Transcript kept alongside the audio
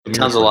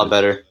Sounds a lot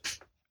better.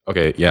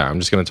 Okay, yeah, I'm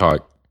just gonna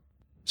talk.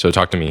 So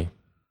talk to me.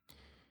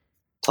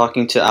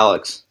 Talking to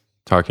Alex.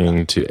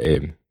 Talking to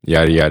Abe.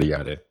 Yada yada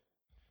yada.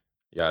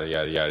 Yada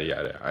yada yada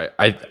yada.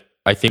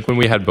 I think when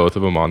we had both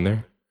of them on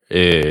there,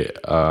 it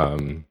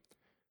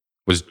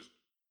was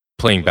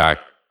playing back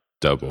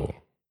double.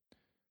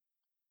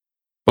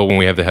 But when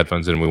we have the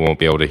headphones in, we won't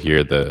be able to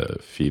hear the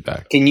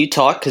feedback. Can you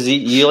talk? Because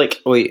you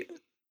like, wait,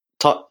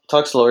 talk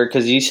slower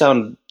because you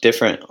sound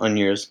different on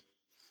yours.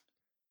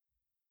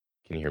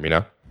 Can you hear me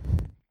now?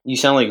 You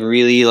sound like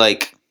really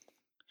like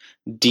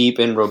deep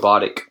and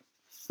robotic.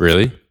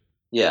 Really?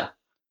 Yeah.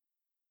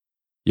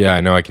 Yeah,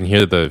 I know. I can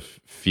hear the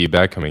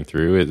feedback coming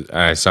through.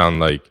 I sound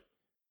like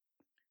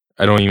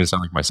I don't even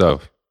sound like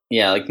myself.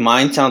 Yeah, like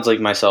mine sounds like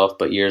myself,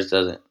 but yours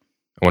doesn't.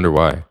 I wonder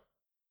why.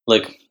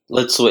 Like,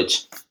 let's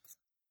switch.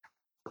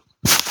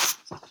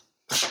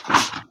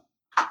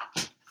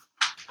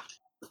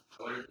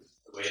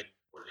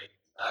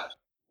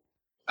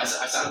 I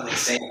sound like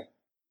Sam.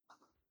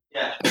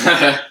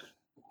 Yeah.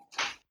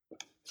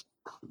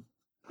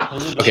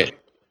 Okay.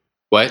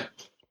 What?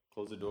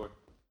 Close the door.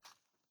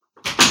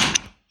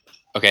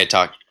 Okay,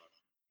 talk.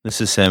 This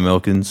is Sam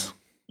Elkins.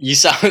 You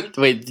sound.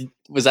 Wait,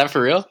 was that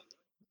for real?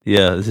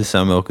 Yeah, this is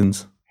Sam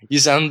Elkins. You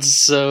sound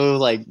so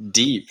like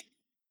deep.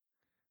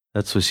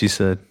 That's what she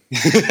said.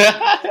 Do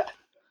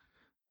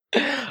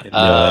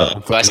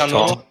I sound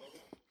normal?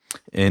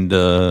 And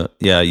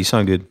yeah, you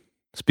sound good.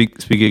 Speak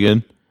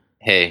again.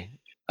 Hey,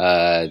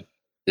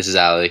 this is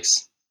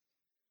Alex.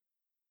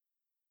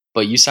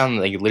 But you sound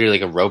like literally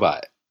like a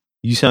robot.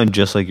 You sound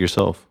just like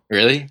yourself.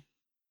 Really?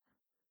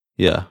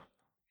 Yeah.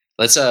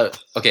 Let's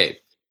okay.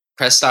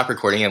 Press stop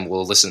recording and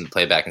we'll listen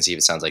play back and see if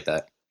it sounds like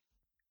that.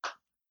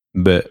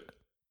 Bet.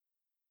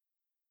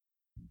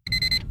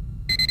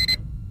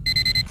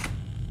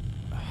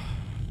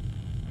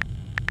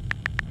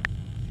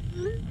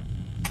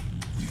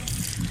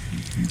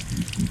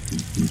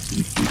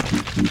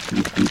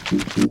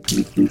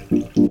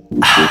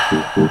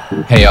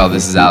 Hey y'all,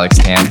 this is Alex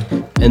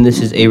Tan, And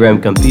this is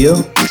Aram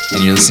Campillo,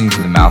 and you're listening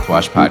to the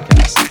Mouthwash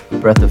Podcast. a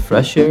breath of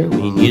fresh air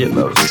when you need it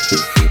most.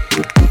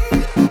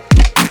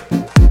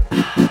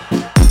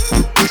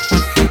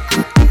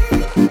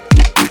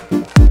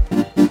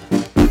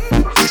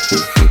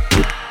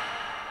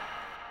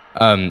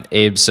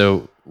 Abe,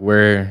 so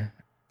we're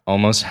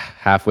almost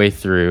halfway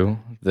through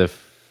the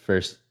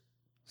first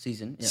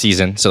Season. Yeah.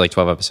 season, so like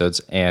 12 episodes,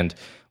 and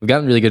we've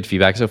gotten really good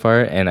feedback so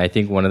far. And I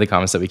think one of the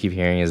comments that we keep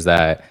hearing is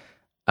that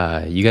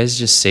you guys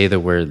just say the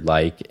word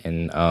like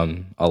and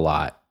a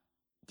lot.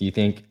 Do you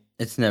think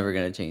It's never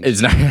going to change.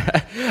 it's not?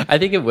 I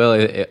think it will.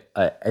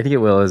 I think it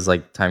will as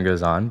like time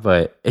goes on,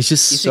 but it's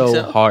just You so,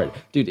 think so? hard,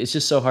 dude. It's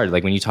just so hard.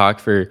 Like when you talk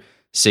for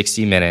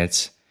 60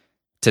 minutes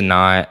to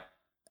not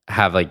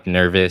have like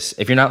nervous.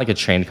 If you're not like a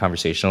trained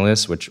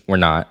conversationalist, which we're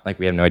not, like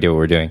we have no idea what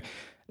we're doing.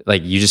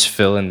 Like you just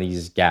fill in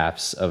these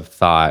gaps of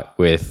thought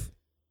with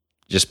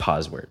just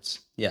pause words.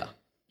 Yeah.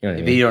 You know what I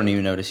Maybe mean? you don't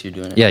even notice you're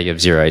doing it. Yeah, you have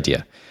zero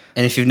idea.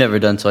 And if you've never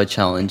done so, I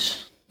challenge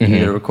you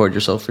to record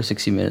yourself for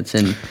 60 minutes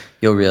and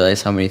you'll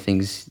realize how many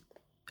things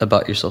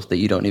about yourself that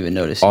you don't even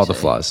notice. All you the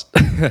say. flaws.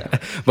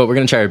 But we're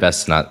gonna try our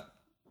best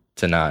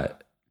to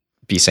not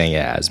be saying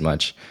it as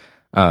much.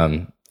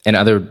 And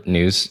other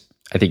news,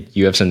 I think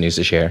you have some news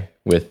to share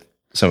with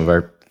some of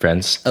our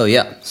friends. Oh,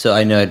 yeah. So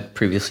I know I'd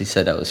previously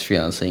said I was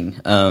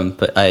freelancing,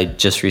 but I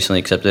just recently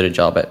accepted a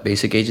job at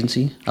Basic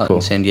Agency out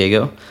in San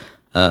Diego,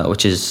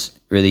 which is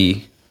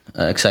really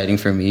exciting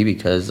for me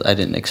because I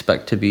didn't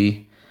expect to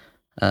be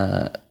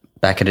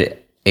back at an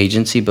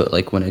agency, but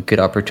like when a good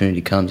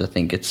opportunity comes, I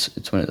think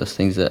it's one of those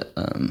things that,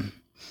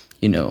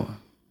 you know,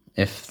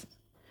 if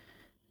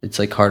it's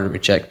like hard to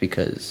reject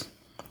because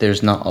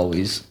there's not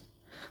always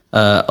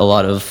a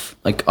lot of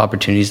like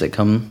opportunities that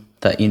come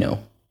that, you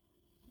know,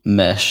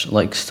 mesh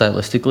like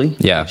stylistically.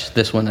 Yeah. Which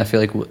this one I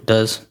feel like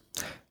does.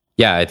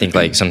 Yeah, I think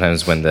like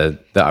sometimes when the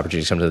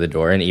opportunities come to the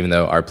door, and even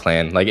though our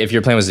plan, like if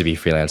your plan was to be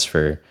freelance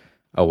for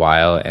a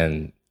while,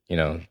 and you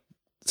know,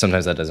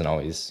 sometimes that doesn't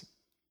always,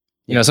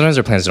 you know, sometimes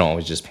our plans don't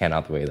always just pan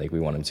out the way like we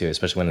want them to,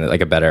 especially when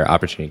like a better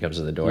opportunity comes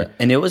to the door. Yeah.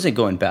 And it wasn't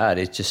going bad.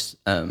 It's just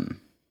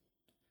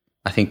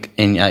I think,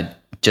 and I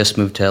just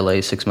moved to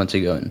LA 6 months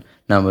ago, and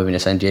now I'm moving to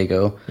San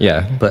Diego.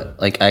 Yeah, But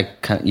like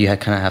you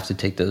kind of have to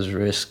take those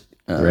risks,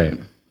 right.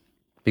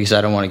 Because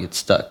I don't want to get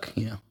stuck.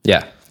 You know.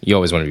 Yeah, you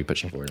always want to be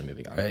pushing forward and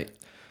moving on. Right.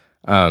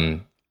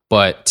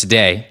 But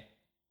today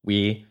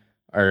we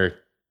are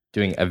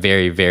doing a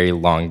very, very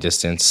long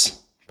distance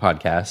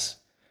podcast.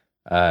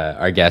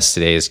 Our guest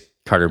today is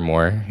Carter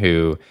Moore,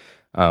 who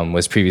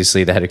was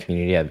previously the head of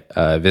community at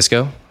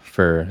Visco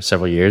for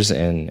several years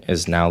and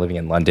is now living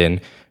in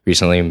London.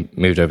 Recently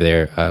moved over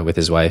there with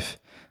his wife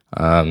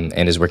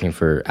and is working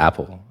for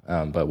Apple.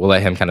 But we'll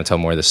let him kind of tell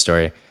more of the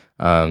story.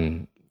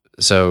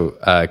 So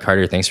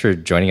Carter, thanks for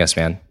joining us,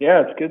 man.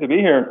 Yeah, it's good to be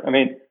here. I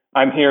mean,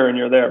 I'm here and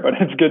you're there, but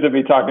it's good to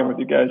be talking with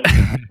you guys.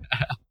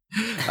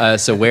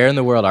 So where in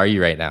the world are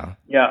you right now?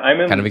 Yeah, I'm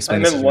in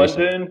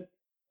London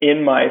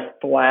in my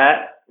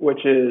flat,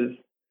 which is,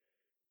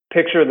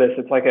 picture this,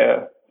 it's like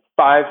a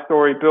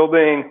 5-story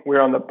building.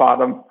 We're on the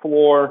bottom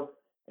floor,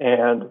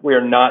 and we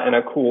are not in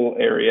a cool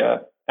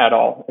area at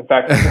all. In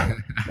fact,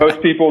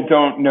 most people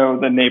don't know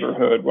the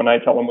neighborhood when I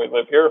tell them we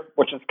live here,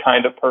 which is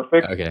kind of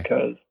perfect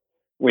because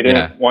we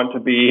didn't want to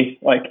be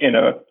like in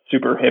a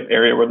super hip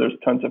area where there's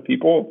tons of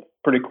people. It's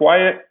pretty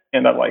quiet,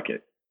 and I like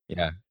it.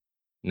 Yeah.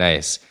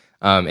 Nice.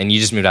 And you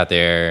just moved out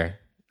there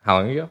how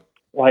long ago?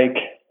 Like,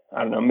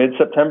 I don't know,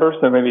 mid-September,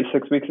 so maybe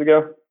 6 weeks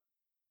ago.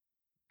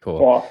 Cool.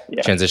 Well,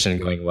 yeah. Transition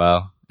going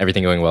well?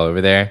 Everything going well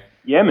over there?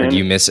 Yeah, man. Or do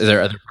you miss, is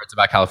there other parts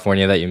about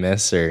California that you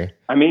miss? Or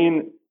I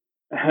mean,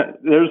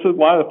 there's a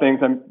lot of things.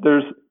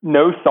 There's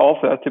no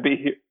salsa to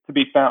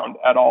be found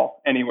at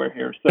all anywhere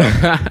here.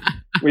 So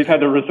we've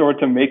had to resort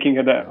to making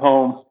it at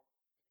home.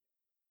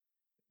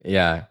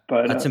 Yeah.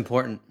 But that's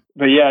important.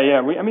 But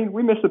yeah.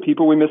 We miss the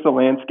people. We miss the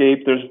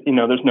landscape. There's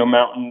no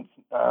mountains.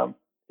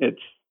 It's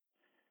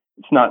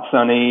not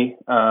sunny.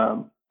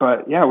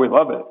 But yeah, we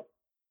love it.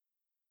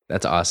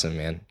 That's awesome,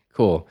 man.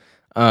 Cool.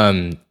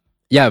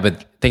 Yeah,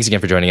 but thanks again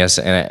for joining us.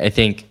 And I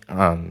think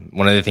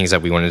one of the things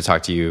that we wanted to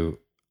talk to you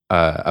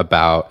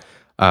about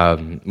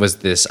was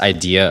this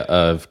idea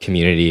of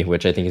community,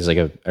 which I think is like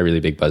a really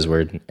big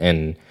buzzword,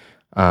 and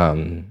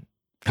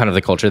kind of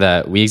the culture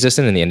that we exist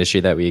in and the industry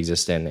that we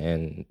exist in.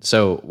 And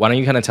so why don't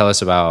you kind of tell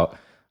us about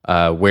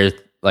where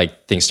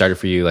like things started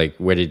for you? Like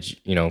where did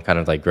you kind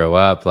of like grow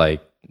up?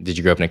 Like did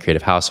you grow up in a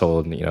creative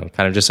household?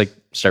 Kind of just like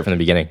start from the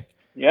beginning.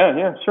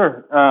 Yeah,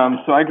 sure.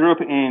 So I grew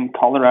up in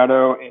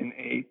Colorado in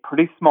a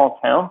pretty small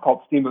town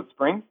called Steamboat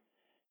Springs.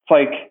 It's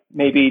like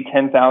maybe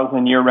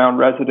 10,000 year-round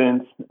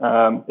residents.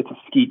 It's a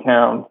ski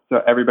town,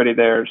 so everybody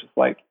there is just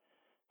like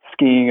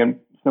skiing and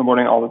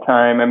snowboarding all the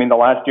time. I mean, the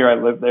last year I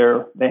lived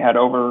there, they had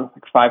over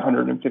like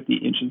 550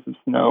 inches of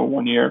snow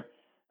one year.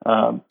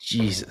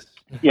 Jesus.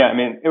 Yeah, I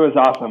mean, it was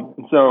awesome.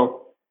 And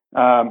so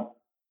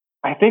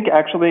I think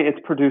actually it's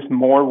produced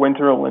more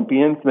Winter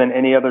Olympians than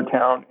any other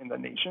town in the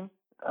nation.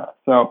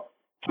 So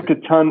it's like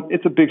a ton.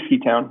 It's a big ski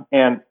town.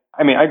 And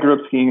I mean, I grew up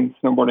skiing and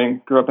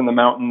snowboarding, grew up in the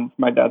mountains.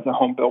 My dad's a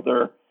home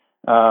builder.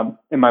 And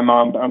my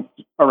mom bounced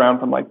around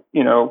from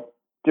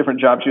different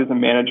jobs. She was a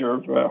manager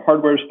of a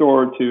hardware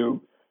store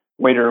to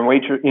waiter and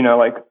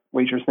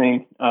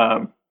waitressing.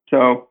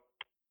 So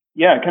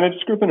yeah, I kind of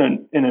just grew up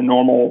in a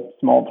normal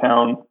small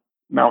town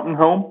mountain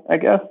home, I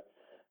guess.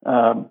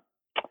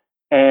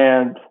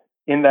 And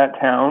in that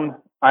town,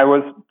 I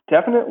was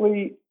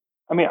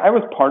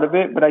part of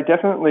it, but I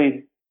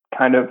definitely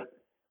kind of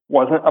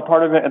wasn't a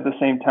part of it at the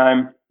same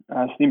time.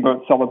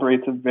 Steamboat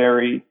celebrates a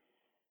very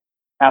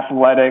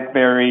athletic,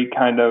 very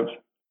kind of,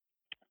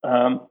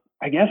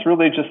 I guess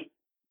really just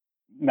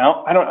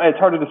it's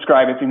hard to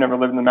describe if you've never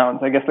lived in the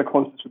mountains. I guess the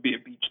closest would be a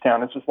beach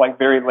town. It's just like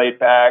very laid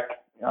back.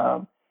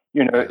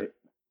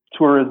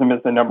 Tourism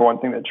is the number one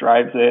thing that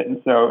drives it.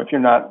 And so if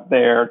you're not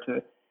there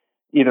to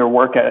either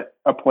work at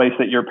a place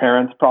that your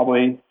parents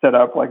probably set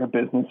up, like a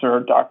business or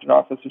a doctor's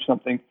office or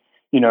something,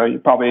 you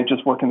probably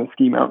just work in the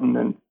ski mountain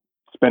and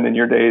spending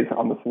your days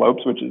on the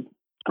slopes, which is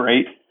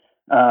great.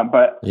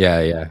 But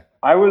yeah,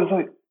 I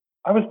was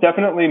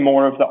definitely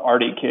more of the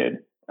arty kid.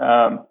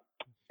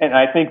 And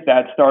I think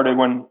that started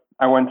when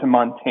I went to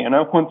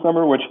Montana one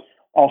summer, which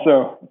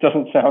also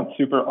doesn't sound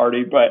super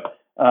arty, but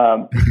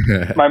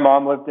my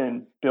mom lived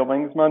in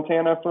Billings,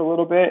 Montana for a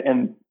little bit.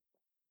 And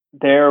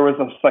there was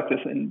this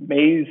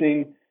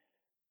amazing,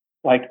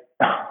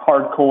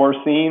 hardcore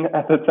scene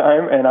at the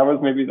time. And I was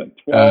maybe 12.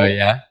 Oh,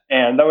 yeah.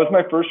 And that was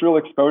my first real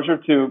exposure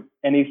to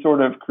any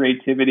sort of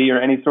creativity or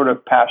any sort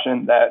of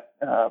passion that,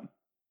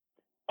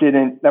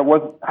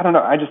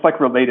 I just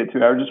related to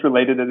it. I just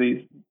related to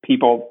these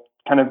people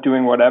kind of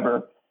doing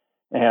whatever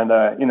and,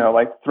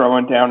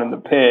 throwing down in the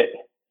pit.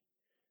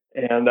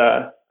 And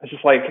I was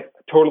just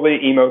totally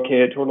emo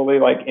kid, totally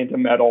into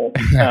metal.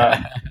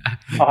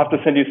 I'll have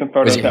to send you some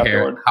photos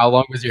afterward. How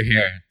long was your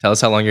hair? Tell us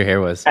how long your hair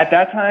was. At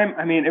that time,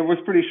 I mean, it was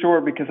pretty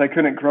short because I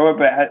couldn't grow it,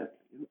 but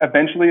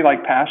eventually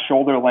past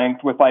shoulder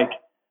length with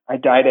I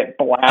dyed it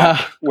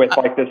black with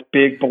this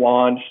big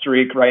blonde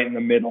streak right in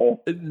the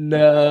middle.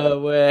 No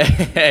way.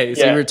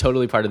 So you were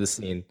totally part of the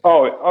scene.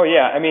 Oh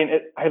yeah. I mean,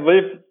 I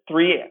lived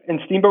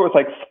Steamboat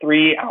was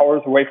 3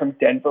 hours away from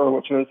Denver,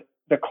 which was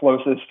the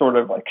closest sort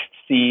of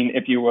scene,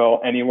 if you will,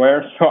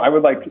 anywhere. So I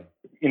would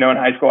in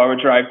high school, I would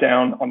drive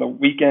down on the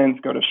weekends,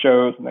 go to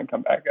shows, and then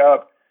come back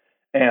up.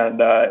 And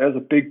it was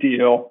a big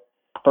deal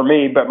for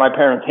me, but my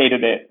parents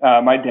hated it.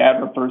 My dad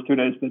refers to it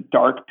as the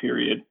dark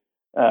period.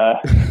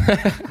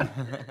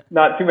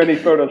 Not too many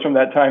photos from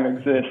that time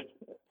exist.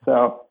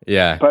 So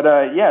yeah, but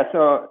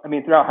so I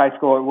mean, throughout high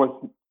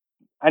school,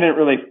 I didn't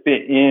really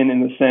fit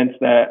in the sense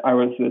that I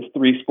was this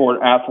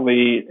 3-sport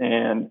athlete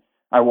and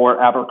I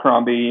wore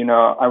Abercrombie.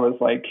 I was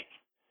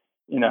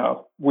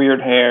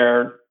weird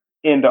hair,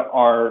 into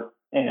art,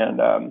 and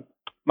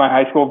my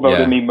high school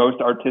voted me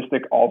most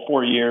artistic all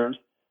 4 years.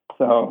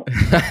 So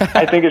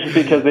I think it's just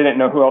because they didn't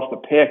know who else to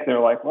pick. They're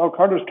like, well,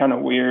 Carter's kind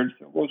of weird,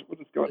 so we'll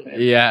just go with him.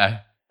 Yeah.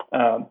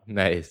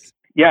 Nice.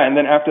 Yeah, and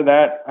then after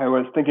that, I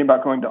was thinking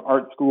about going to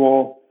art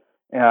school,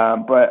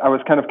 but I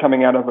was kind of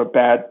coming out of a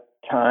bad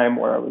time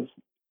where I was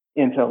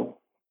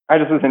I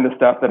just was into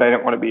stuff that I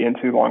didn't want to be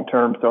into long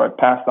term, so I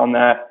passed on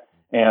that.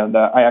 And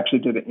I actually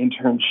did an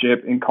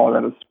internship in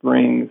Colorado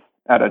Springs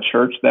at a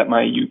church that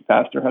my youth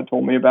pastor had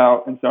told me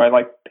about, and so I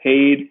like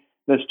paid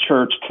this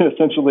church to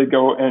essentially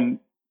go and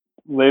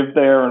live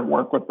there and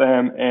work with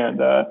them. And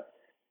it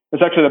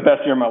was actually the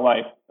best year of my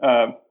life.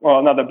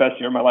 Well, not the best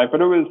year of my life,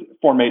 but it was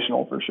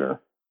formational for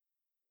sure.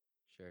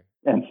 Sure.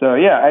 And so,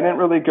 yeah, I didn't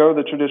really go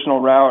the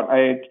traditional route.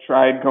 I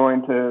tried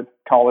going to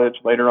college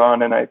later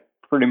on, and I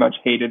pretty much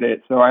hated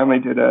it. So I only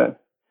did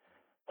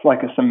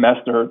like a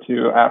semester or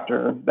two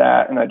after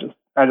that, and I just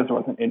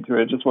wasn't into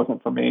it. It just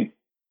wasn't for me.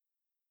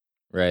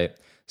 Right.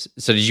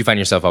 So did you find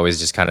yourself always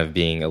just kind of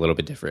being a little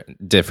bit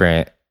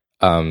different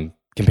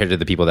compared to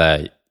the people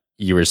that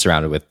you were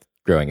surrounded with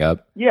growing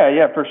up?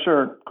 Yeah, for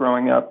sure.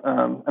 Growing up,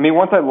 I mean,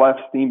 once I left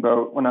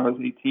Steamboat when I was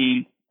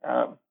 18,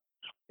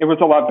 it was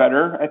a lot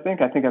better. I think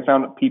I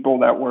found people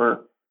that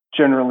were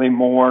generally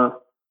more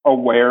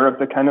aware of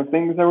the kind of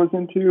things I was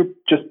into,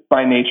 just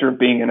by nature of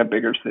being in a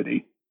bigger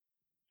city.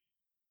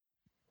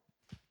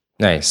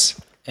 Nice.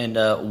 And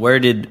where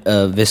did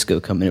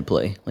Visco come into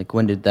play? Like,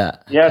 when did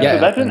that? Yeah, so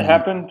that didn't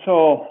happen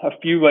until a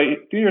few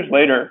years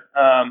later.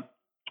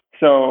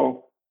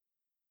 So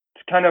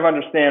to kind of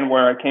understand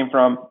where I came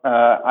from,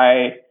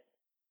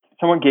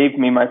 someone gave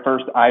me my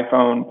first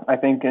iPhone, I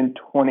think in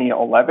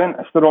 2011.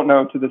 I still don't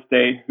know to this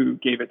day who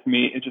gave it to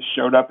me. It just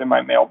showed up in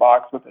my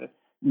mailbox with a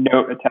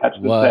note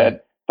attached that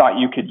said, "Thought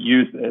you could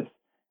use this."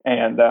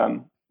 And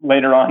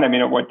later on, I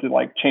mean, it went to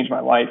like change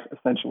my life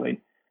essentially.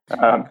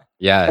 And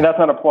that's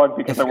not a plug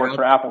because I work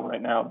for Apple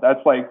right now.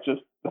 That's like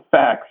just the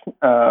facts.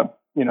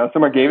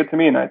 Someone gave it to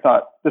me and I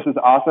thought, this is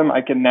awesome.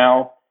 I can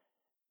now,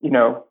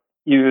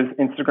 use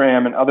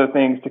Instagram and other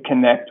things to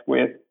connect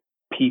with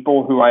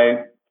people who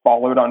I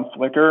followed on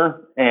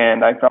Flickr.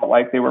 And I felt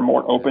like they were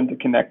more open to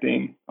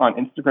connecting on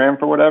Instagram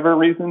for whatever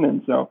reason.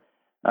 And so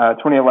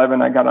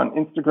 2011, I got on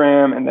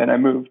Instagram, and then I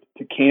moved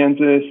to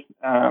Kansas.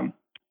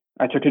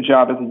 I took a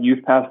job as a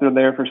youth pastor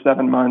there for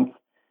 7 months.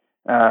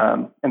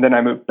 And then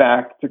I moved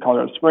back to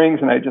Colorado Springs,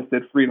 and I just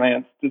did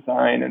freelance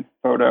design and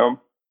photo.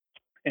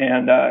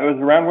 And it was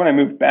around when I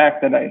moved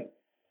back that I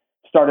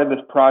started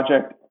this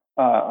project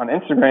on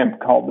Instagram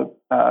called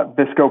the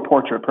Visco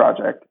Portrait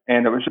Project.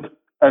 And it was just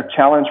a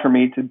challenge for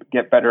me to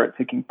get better at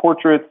taking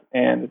portraits,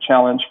 and a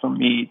challenge for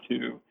me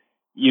to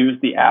use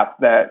the app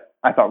that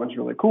I thought was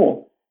really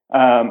cool.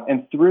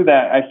 And through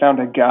that, I found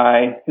a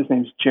guy, his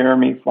name's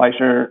Jeremy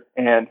Fleischer,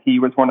 and he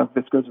was one of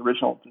Visco's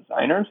original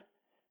designers.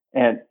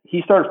 And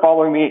he started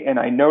following me, and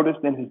I noticed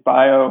in his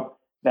bio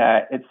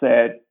that it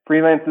said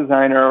freelance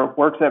designer,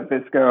 works at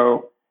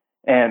Visco,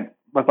 and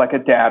was like a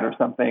dad or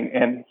something.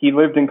 And he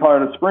lived in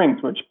Colorado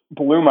Springs, which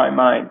blew my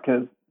mind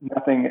because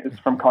nothing is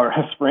from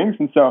Colorado Springs.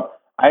 And so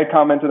I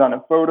commented on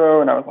a photo,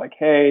 and I was like,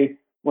 hey,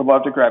 would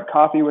love to grab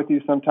coffee with you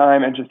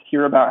sometime and just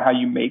hear about how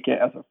you make it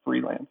as a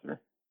freelancer.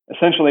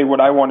 Essentially, what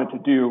I wanted to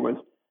do was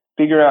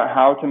figure out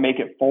how to make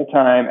it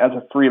full-time as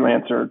a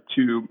freelancer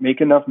to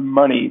make enough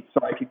money so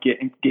I could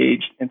get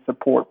engaged and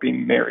support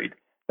being married.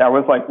 That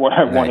was like what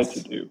I wanted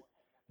to do.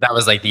 That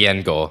was like the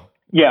end goal.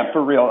 Yeah,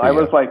 for real. I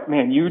was like,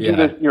 man, you do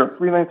this, you're a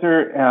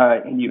freelancer,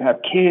 and you have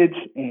kids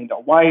and a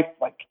wife,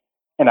 like,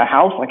 and a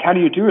house. Like, how do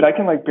you do it? I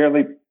can like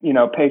barely,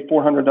 pay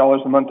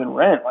 $400 a month in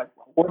rent. Like,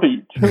 what are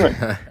you doing?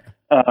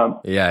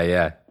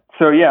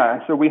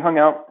 So we hung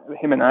out,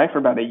 him and I, for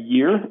about a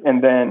year,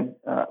 and then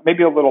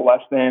maybe a little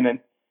less than, and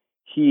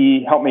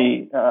he helped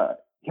me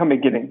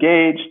get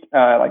engaged.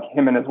 Like,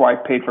 him and his wife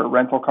paid for a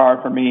rental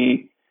car for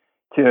me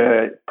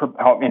to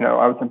help.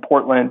 I was in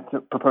Portland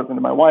proposing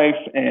to my wife,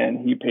 and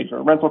he paid for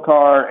a rental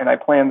car, and I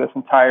planned this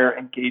entire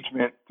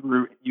engagement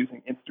through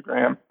using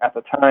Instagram at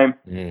the time.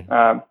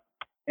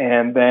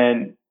 And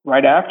then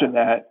right after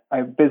that,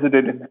 I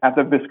visited him at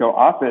the Visco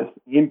office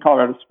in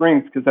Colorado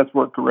Springs, because that's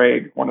where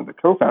Greg, one of the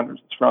co-founders,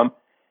 is from.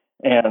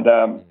 And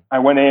I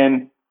went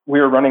in. We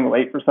were running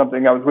late for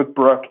something. I was with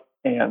Brooke,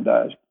 and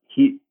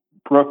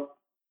Brooke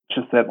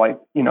just said, like,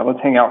 let's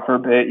hang out for a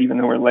bit, even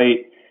though we're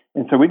late.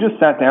 And so we just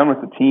sat down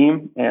with the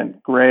team,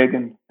 and Greg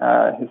and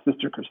his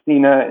sister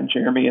Christina and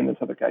Jeremy and this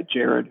other guy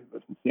Jared, who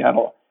lives in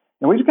Seattle,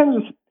 and we just kind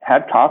of just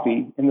had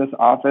coffee in this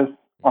office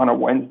on a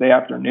Wednesday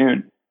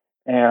afternoon.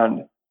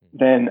 And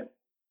then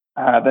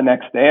the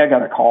next day, I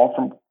got a call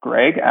from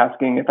Greg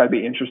asking if I'd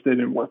be interested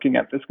in working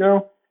at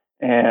Visco.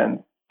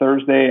 And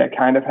Thursday, I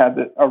kind of had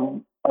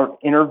an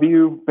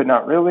interview, but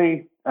not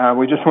really.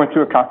 We just went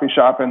to a coffee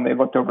shop, and they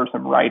looked over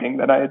some writing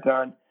that I had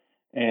done.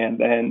 And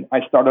then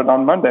I started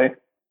on Monday,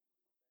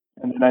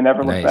 and then I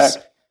never looked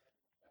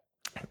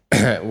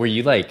back. Were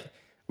you kind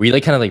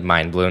of like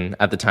mind blown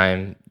at the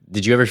time?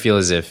 Did you ever feel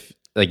as if,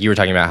 like, you were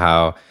talking about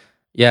how,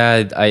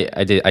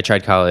 I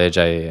tried college.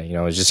 I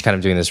was just kind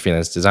of doing this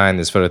freelance design,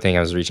 this photo thing.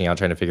 I was reaching out,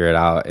 trying to figure it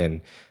out.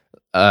 And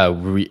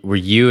were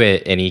you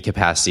at any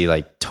capacity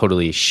like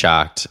totally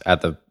shocked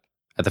at the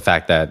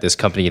fact that this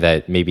company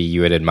that maybe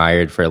you had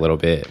admired for a little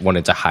bit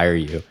wanted to hire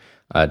you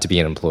to be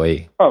an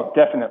employee? Oh,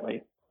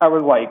 definitely. I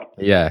was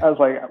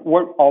like,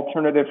 what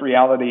alternative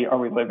reality are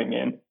we living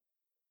in?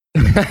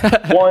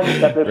 One,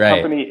 that this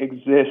company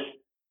exists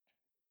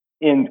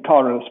in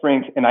Colorado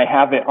Springs and I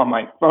have it on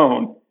my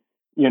phone,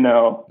 you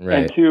know, Right.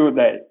 and two,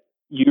 that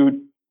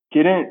you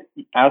didn't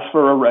ask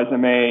for a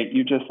resume.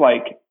 You just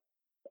like,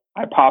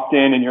 I popped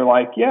in and you're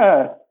like,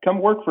 yeah, come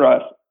work for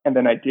us. And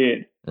then I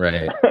did.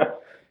 Right.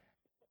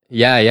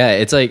 Yeah, yeah.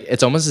 It's like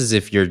it's almost as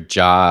if your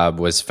job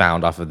was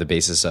found off of the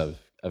basis of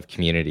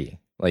community,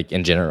 like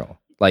in general.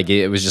 Like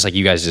it was just like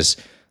you guys just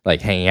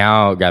like hanging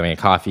out, grabbing a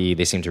coffee.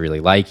 They seem to really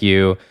like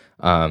you.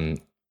 And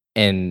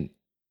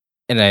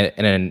in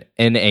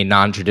a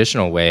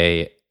non-traditional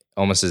way,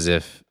 almost as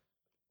if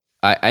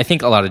I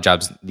think a lot of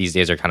jobs these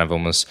days are kind of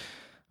almost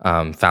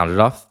founded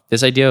off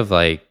this idea of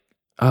like,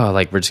 oh,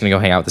 like we're just gonna go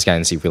hang out with this guy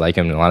and see if we like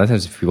him. And a lot of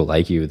times, if people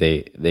like you,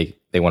 they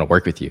want to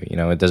work with you. You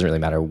know, it doesn't really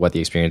matter what the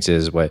experience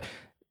is, what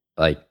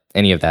like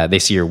any of that. They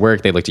see your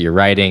work, they looked at your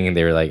writing, and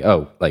they were like,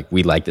 oh, like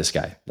we like this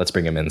guy. Let's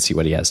bring him in and see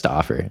what he has to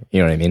offer. You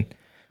know what I mean?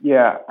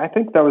 Yeah, I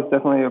think that was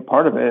definitely a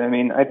part of it. I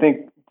mean, I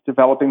think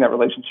developing that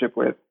relationship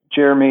with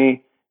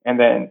Jeremy and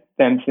then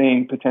them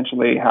seeing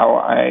potentially how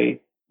I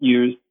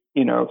use,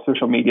 you know,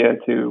 social media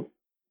to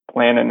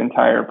plan an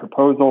entire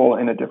proposal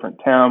in a different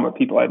town with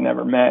people I'd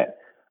never met.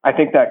 I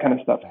think that kind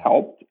of stuff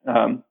helped.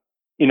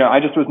 You know, I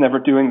just was never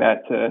doing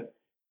that to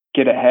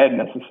get ahead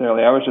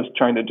necessarily. I was just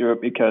trying to do it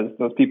because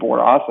those people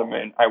were awesome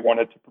and I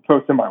wanted to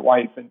propose to my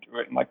wife and do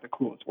it in like the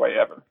coolest way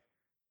ever.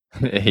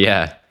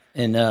 Yeah.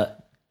 And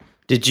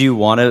did you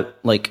want to,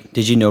 like,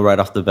 did you know right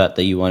off the bat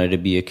that you wanted to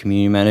be a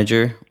community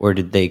manager, or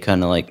did they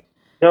kind of like?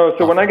 No,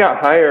 so when I got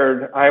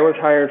hired, I was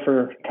hired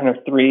for kind of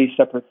three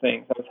separate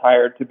things. I was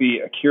hired to be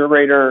a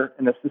curator,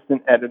 an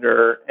assistant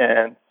editor,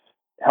 and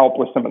help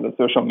with some of the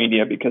social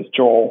media because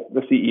Joel,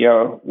 the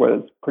CEO,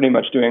 was pretty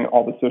much doing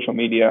all the social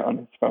media on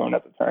his phone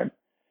at the time.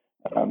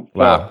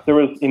 Wow. So there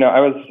was, you know,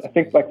 I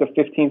think like the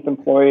 15th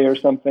employee or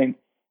something,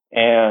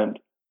 and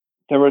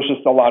there was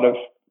just a lot of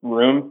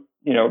room.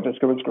 You know,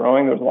 Visco was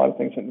growing. There was a lot of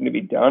things that needed to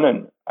be done,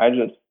 and I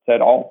just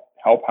said, I'll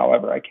help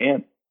however I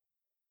can.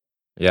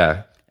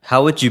 Yeah.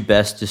 How would you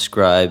best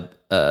describe,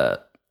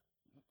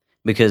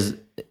 because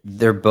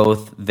they're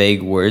both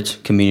vague words,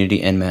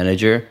 community and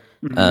manager,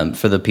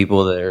 for the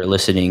people that are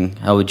listening,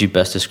 how would you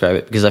best describe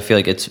it? Because I feel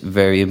like it's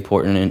very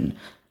important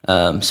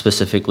and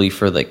specifically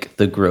for like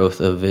the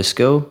growth of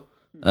Visco,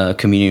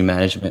 community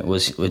management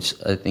was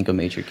I think a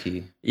major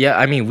key. Yeah.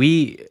 I mean,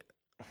 we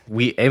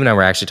Abe and I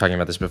were actually talking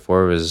about this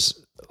before,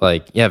 was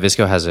like, yeah,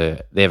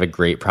 Visco they have a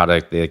great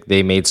product.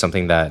 They made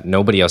something that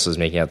nobody else was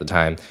making at the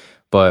time.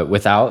 But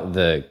without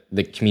the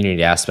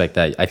community aspect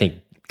that I think,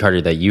 Carter,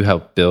 that you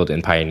helped build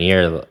and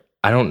pioneer,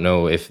 I don't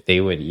know if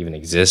they would even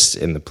exist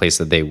in the place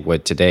that they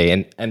would today.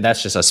 And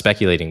that's just us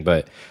speculating.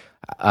 But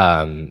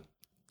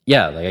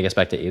yeah, like I guess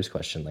back to Abe's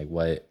question, like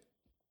what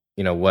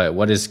is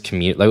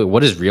what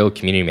does real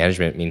community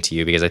management mean to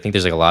you? Because I think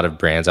there's like a lot of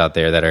brands out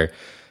there that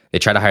they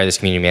try to hire this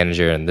community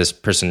manager and this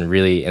person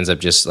really ends up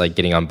just like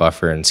getting on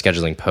Buffer and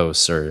scheduling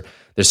posts, or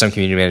there's some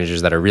community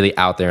managers that are really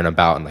out there and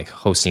about and like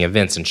hosting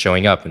events and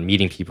showing up and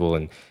meeting people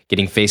and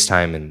getting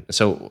FaceTime. And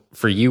so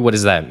for you, what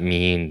does that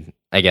mean,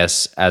 I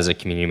guess, as a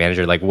community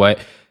manager? Like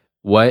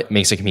what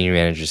makes a community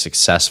manager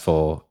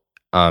successful?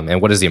 And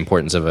what is the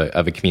importance of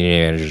a community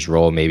manager's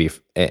role maybe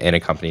in a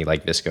company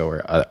like Visco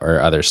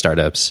or other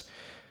startups?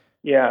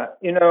 Yeah,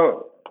 you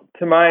know,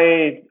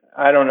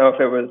 I don't know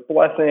if it was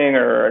blessing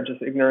or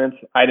just ignorance.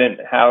 I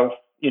didn't have,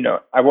 you know,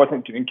 I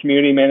wasn't doing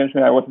community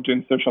management. I wasn't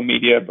doing social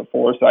media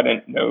before, so I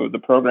didn't know the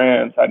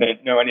programs. I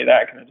didn't know any of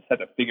that. I kind of just had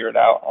to figure it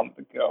out on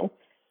the go.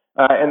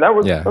 And that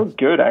was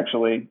good,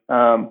 actually.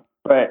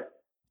 But,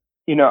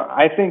 you know,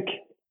 I think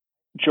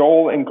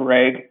Joel and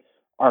Greg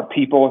are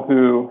people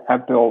who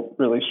have built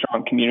really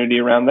strong community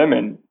around them.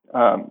 And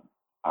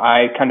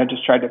I kind of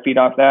just tried to feed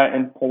off that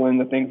and pull in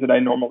the things that I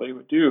normally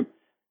would do.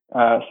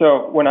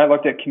 So when I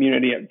looked at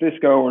community at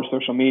Visco or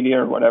social media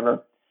or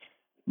whatever,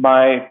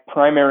 my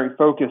primary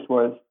focus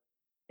was,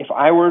 if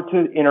I were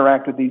to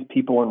interact with these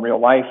people in real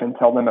life and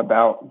tell them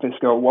about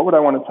Visco, what would I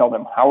want to tell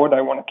them? How would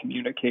I want to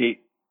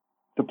communicate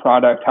the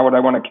product? How would I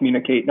want to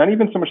communicate not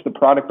even so much the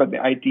product, but the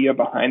idea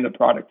behind the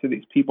product to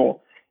these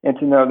people? And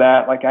to know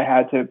that, like, I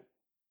had to,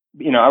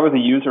 you know, I was a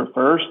user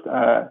first,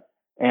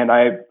 and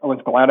I was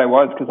glad I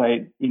was, because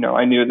I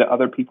knew that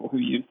other people who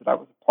used it, I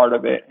was a part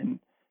of it. And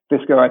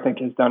Visco, I think,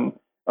 has done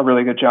a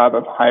really good job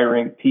of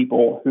hiring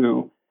people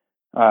who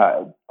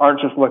aren't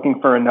just looking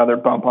for another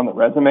bump on the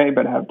resume,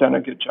 but have done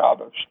a good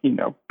job of, you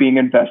know, being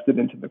invested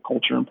into the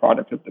culture and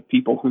product of the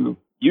people who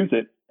use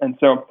it. And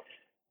so,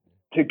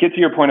 to get to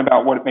your point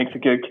about what makes a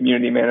good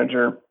community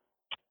manager,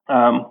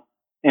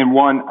 and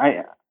one,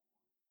 I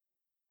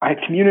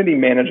community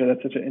manager,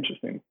 that's such an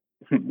interesting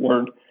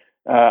word.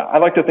 I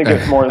like to think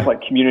of it more as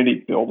like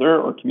community builder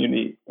or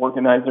community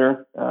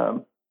organizer.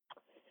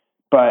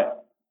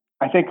 But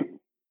I think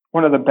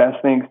one of the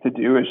best things to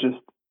do is just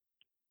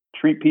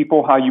treat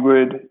people how you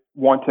would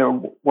want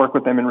to work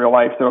with them in real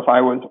life. So if I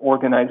was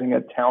organizing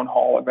a town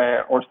hall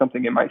event or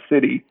something in my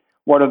city,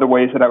 what are the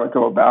ways that I would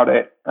go about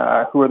it?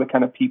 Who are the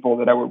kind of people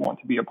that I would want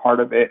to be a part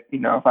of it? You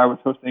know, if I was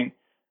hosting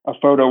a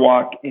photo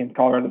walk in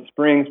Colorado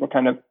Springs, what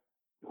kind of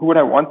who would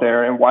I want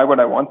there and why would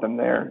I want them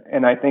there?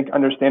 And I think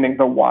understanding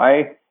the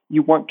why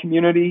you want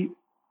community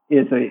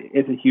is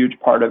a huge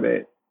part of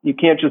it. You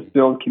can't just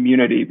build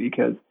community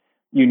because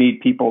you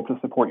need people to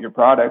support your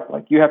product.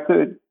 Like, you have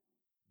to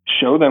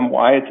show them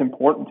why it's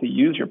important to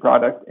use your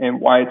product and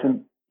why it's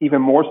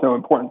even more so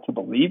important to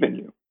believe in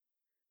you.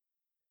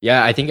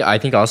 Yeah, I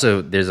think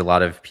also there's a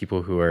lot of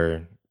people who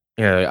are,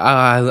 you know,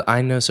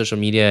 I know social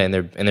media and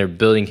they're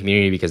building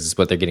community because it's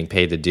what they're getting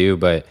paid to do.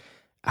 But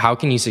how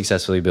can you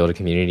successfully build a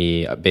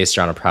community based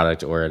around a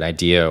product or an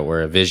idea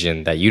or a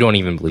vision that you don't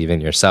even believe in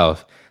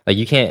yourself? Like,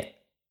 you can't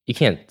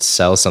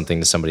sell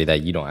something to somebody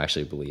that you don't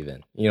actually believe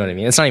in. You know what I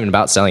mean? It's not even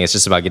about selling. It's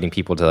just about getting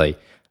people to like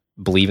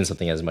believe in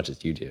something as much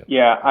as you do.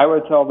 Yeah, I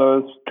would tell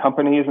those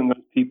companies and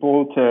those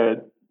people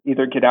to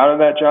either get out of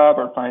that job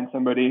or find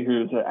somebody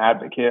who's an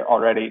advocate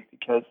already,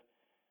 because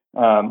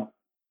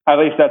at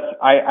least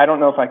I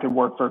don't know if I could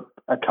work for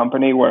a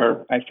company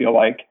where I feel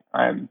like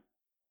I'm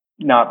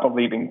not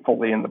believing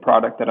fully in the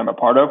product that I'm a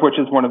part of, which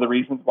is one of the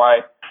reasons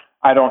why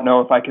I don't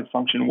know if I could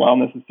function well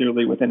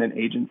necessarily within an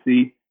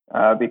agency,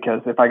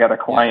 because if I got a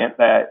client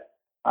that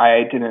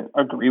I didn't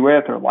agree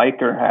with or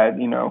like or had,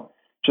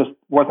 just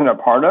wasn't a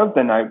part of,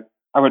 then I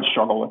would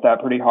struggle with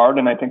that pretty hard.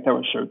 And I think that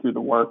would show through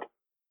the work.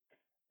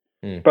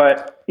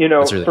 But,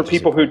 really for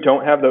people who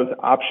don't have those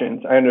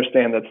options, I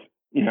understand that's,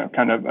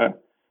 kind of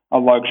a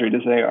luxury to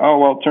say, oh,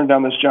 well, turn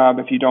down this job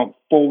if you don't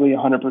fully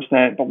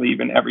 100% believe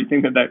in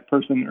everything that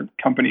person or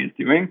company is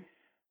doing.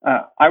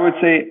 I would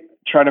say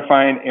try to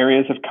find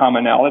areas of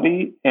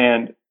commonality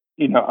and,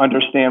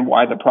 understand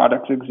why the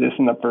products exist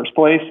in the first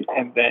place,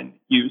 and then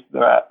use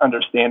that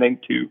understanding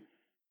to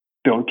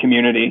build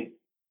community.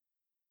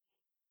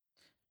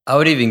 I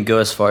would even go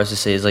as far as to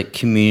say is like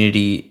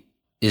community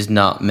is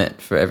not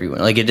meant for everyone.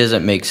 Like, it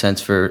doesn't make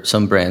sense for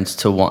some brands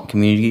to want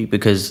community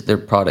because their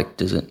product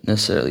doesn't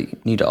necessarily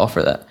need to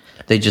offer that.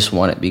 They just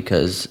want it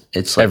because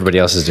it's like everybody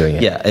else is doing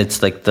it. Yeah,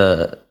 it's like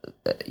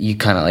you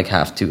kind of like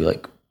have to,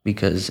 like,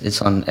 because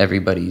it's on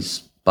everybody's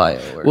bio.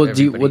 Or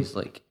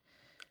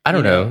I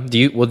don't know. Do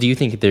you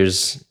think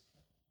there's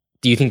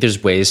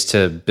ways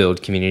to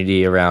build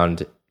community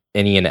around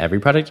any and every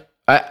product?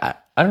 I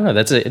don't know.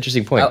 That's an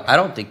interesting point. I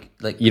don't think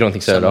you don't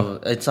think so at all.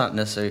 It's not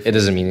necessary. It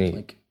doesn't mean anything.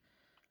 Like,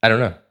 I don't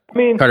know. I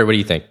mean, Carter, what do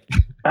you think?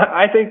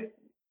 I think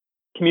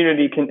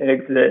community can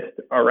exist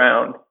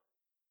around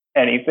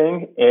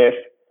anything if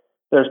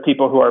there's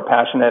people who are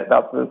passionate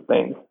about those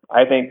things.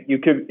 I think you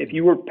could, if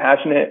you were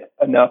passionate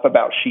enough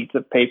about sheets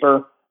of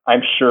paper,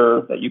 I'm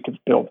sure that you could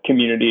build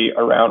community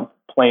around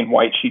plain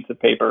white sheets of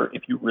paper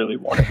if you really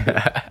wanted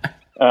to.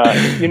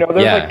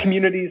 There's like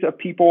communities of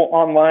people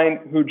online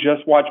who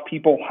just watch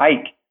people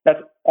hike.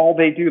 That's all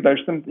they do.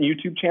 There's some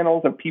YouTube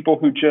channels of people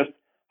who just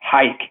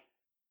hike,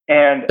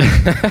 and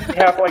they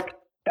have like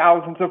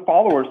thousands of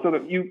followers. So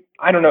that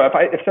I don't know,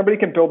 if somebody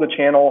can build a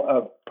channel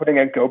of putting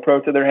a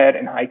GoPro to their head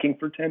and hiking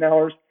for 10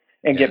 hours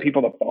and get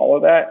people to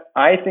follow that,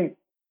 I think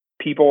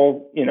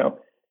people,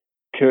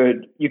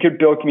 you could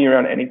build community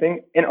around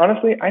anything. And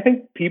honestly, I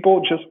think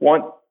people just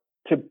want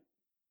to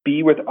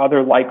be with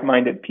other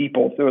like-minded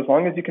people. So as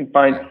long as you can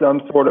find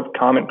some sort of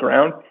common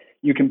ground,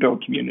 you can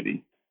build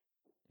community.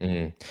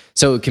 Mm-hmm.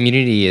 So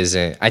community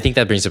isn't, I think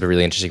that brings up a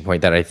really interesting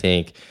point that I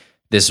think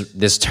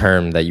this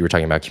term that you were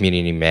talking about,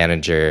 community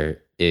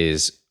manager,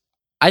 is,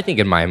 I think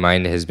in my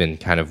mind, has been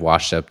kind of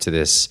washed up to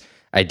this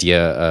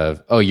idea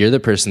of, oh, you're the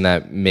person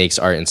that makes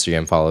our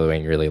Instagram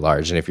following really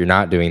large. And if you're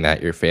not doing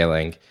that, you're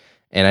failing.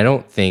 And I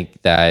don't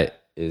think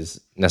that is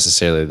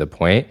necessarily the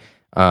point.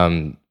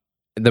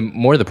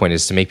 The point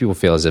is to make people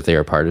feel as if they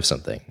are a part of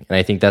something. And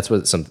I think that's I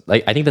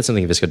think that's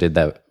something VSCO did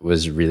that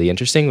was really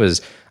interesting.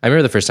 Was I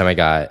remember the first time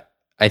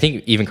I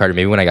think even Carter,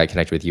 maybe when I got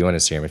connected with you on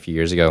Instagram a few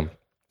years ago,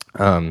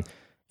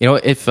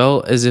 it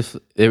felt as if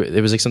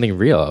it was like something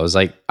real. I was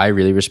like, I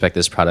really respect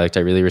this product. I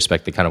really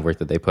respect the kind of work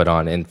that they put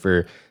on. And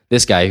for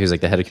this guy who's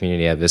like the head of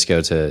community at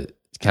VSCO to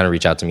kind of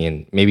reach out to me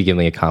and maybe give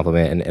me a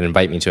compliment and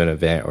invite me to an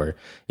event, or,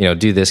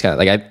 do this kind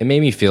of, it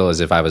made me feel as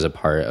if I was a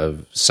part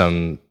of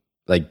some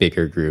like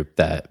bigger group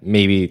that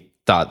maybe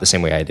thought the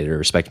same way I did or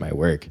respect my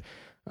work.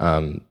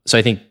 So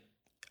I think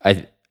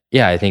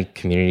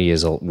community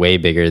is way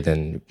bigger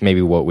than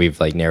maybe what we've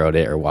like narrowed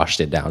it or washed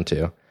it down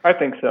to. I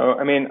think so.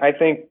 I mean, I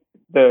think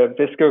the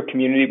VSCO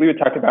community, we would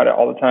talk about it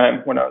all the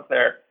time when I was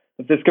there.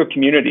 The VSCO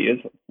community is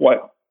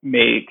what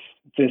makes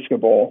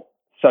VSCOble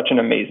such an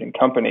amazing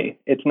company.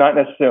 It's not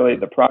necessarily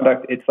the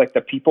product. It's like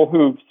the people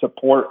who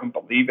support and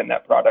believe in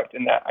that product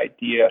and that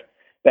idea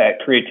that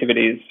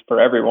creativity is for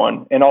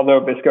everyone. And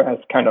although VSCO has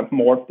kind of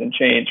morphed and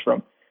changed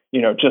from,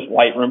 just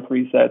Lightroom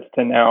presets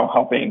to now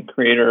helping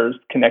creators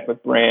connect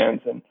with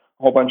brands and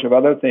a whole bunch of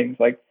other things,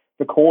 like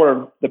the core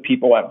of the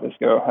people at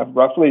VSCO have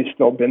roughly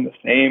still been the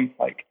same.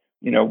 Like,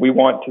 we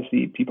want to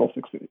see people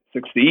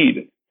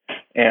succeed.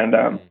 And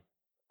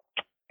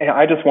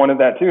I just wanted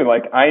that too.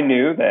 Like, I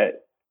knew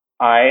that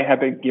I have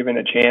been given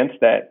a chance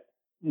that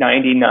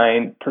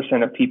 99%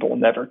 of people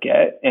never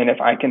get. And if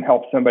I can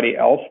help somebody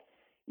else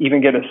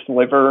even get a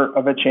sliver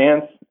of a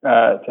chance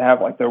to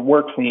have like their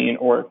work seen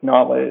or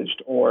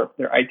acknowledged, or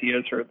their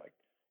ideas are like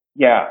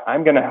yeah,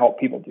 I'm going to help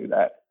people do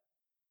that.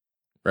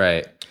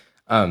 Right.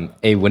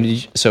 When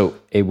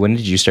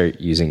did you start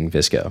using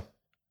VSCO?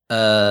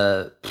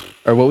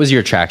 Or what was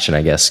your attraction,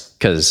 I guess?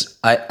 Because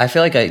I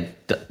feel like I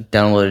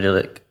downloaded it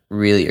like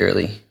really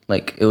early.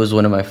 Like it was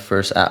one of my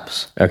first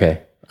apps.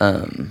 okay,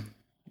 And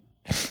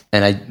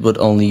I would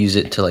only use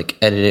it to like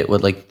edit it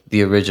with like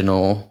the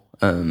original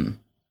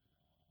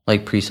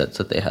like presets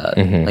that they had,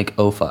 like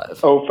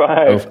 05. Oh,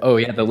 five. oh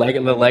yeah, the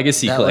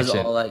legacy That collection.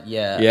 was all like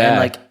Yeah. and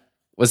like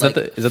was like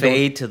that the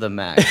fade to the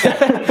max.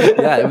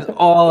 yeah, it was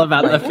all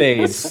about the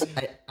fades.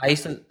 I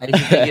used to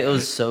think it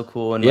was so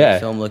cool in Yeah. like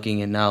film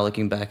looking, and now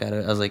looking back at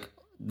it, I was like,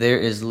 there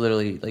is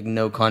literally like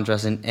no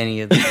contrast in any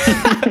of these.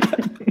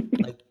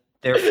 Like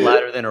they're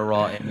flatter than a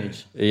raw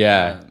image.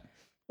 Yeah.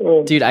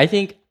 Dude, I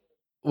think,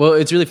 well,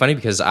 it's really funny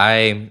because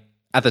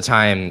at the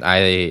time,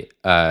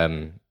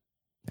 I'm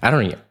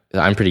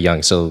pretty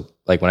young. So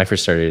like when I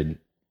first started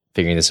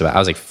figuring this out, I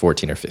was like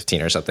 14 or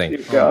 15 or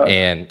something. God.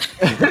 And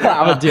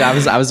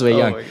I was way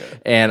young.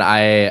 And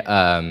I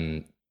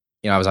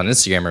was on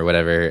Instagram or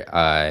whatever.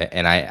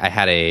 And I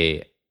had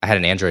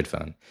an Android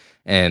phone.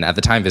 And at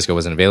the time, VSCO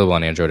wasn't available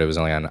on Android. It was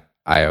only on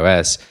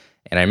iOS.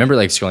 And I remember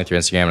like scrolling through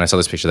Instagram and I saw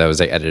this picture that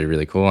was like edited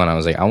really cool. And I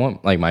was like, I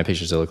want like my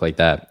pictures to look like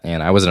that.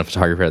 And I wasn't a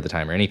photographer at the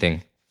time or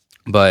anything,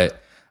 but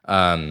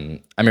I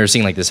remember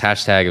seeing like this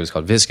hashtag. It was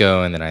called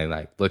VSCO, and then I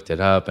like looked it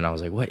up and I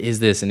was like, what is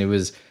this? And it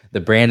was,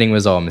 the branding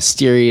was all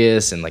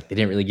mysterious and like they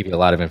didn't really give you a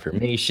lot of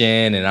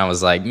information. And I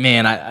was like,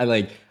 man,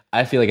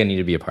 I feel like I need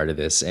to be a part of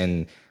this.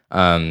 And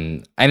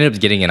I ended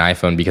up getting an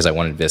iPhone because I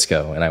wanted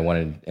VSCO and I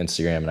wanted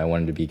Instagram and I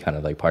wanted to be kind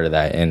of like part of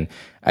that. And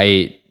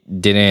I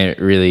didn't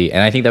really,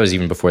 and I think that was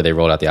even before they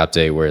rolled out the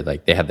update where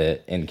like they had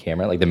the in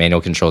camera, like the manual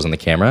controls on the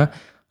camera,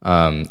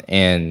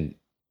 and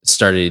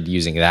started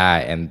using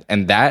that.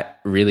 And that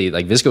really,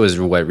 like VSCO is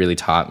what really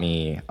taught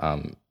me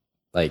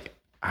like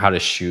how to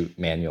shoot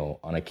manual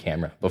on a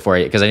camera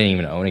because I didn't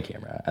even own a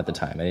camera at the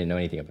time. I didn't know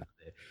anything about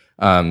it.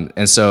 And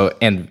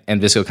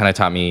VSCO kind of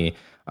taught me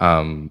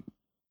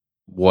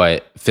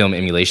what film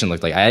emulation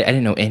looked like. I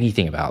didn't know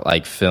anything about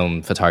like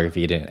film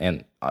photography,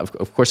 and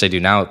of course I do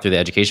now through the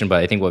education,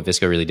 but I think what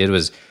VSCO really did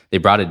was they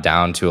brought it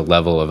down to a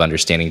level of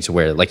understanding to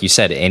where, like you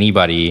said,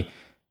 anybody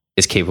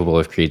is capable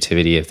of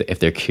creativity if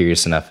they're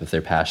curious enough, if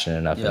they're passionate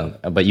enough. Yeah.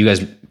 But you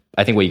guys,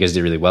 I think what you guys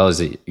did really well is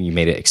that you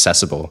made it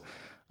accessible.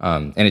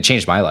 And it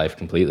changed my life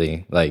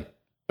completely, like,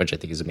 which I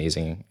think is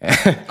amazing.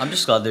 I'm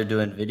just glad they're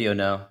doing video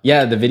now.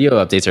 Yeah, the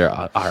video updates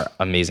are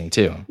amazing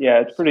too.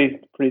 Yeah, it's pretty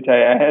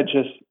tight. I had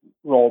just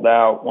rolled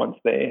out once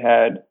they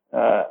had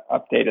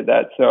updated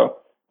that. So,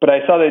 but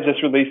I saw they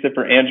just released it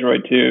for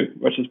Android too,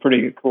 which is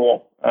pretty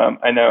cool.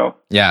 I know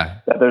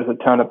that there's a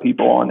ton of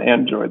people on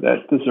Android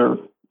that deserve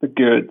the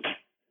goods.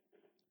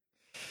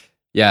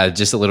 Yeah,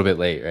 just a little bit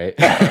late, right?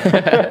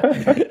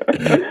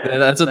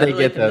 That's what they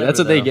get, though. That's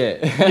what they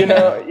get.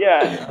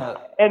 Yeah.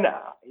 And,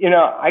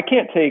 I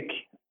can't take,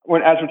 as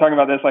we're talking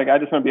about this, like, I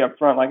just want to be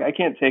upfront. Like, I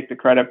can't take the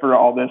credit for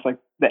all this, like,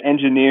 the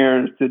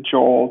engineers to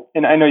Joel.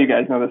 And I know you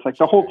guys know this, like,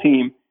 the whole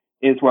team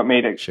is what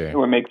made it,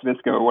 what makes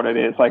VSCO what it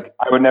is. Like,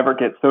 I would never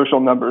get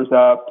social numbers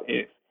up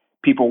if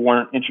people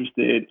weren't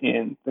interested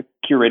in the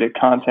curated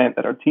content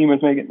that our team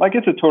was making. Like,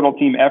 it's a total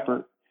team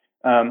effort.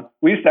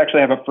 We used to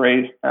actually have a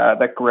phrase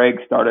that Greg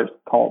started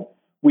called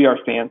 "We Are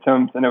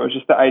Phantoms," and it was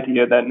just the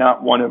idea that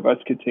not one of us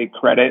could take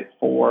credit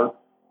for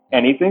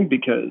anything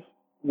because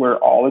we're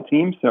all a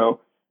team. So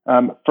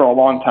for a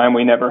long time,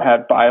 we never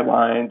had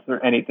bylines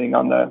or anything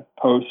on the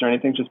post or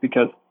anything, just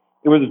because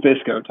it was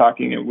VSCO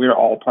talking, and we're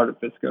all part of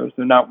VSCO.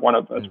 So not one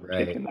of us were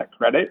taking that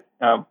credit,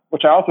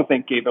 which I also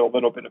think gave it a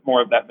little bit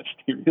more of that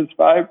mysterious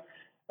vibe.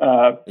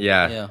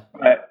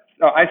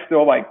 So I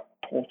still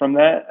pull from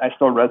that. I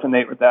still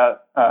resonate with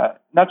that,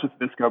 not just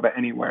VSCO, but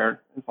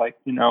anywhere. It's like,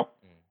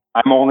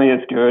 I'm only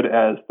as good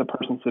as the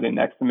person sitting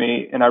next to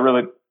me. And I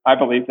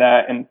believe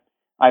that. And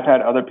I've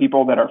had other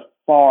people that are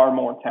far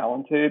more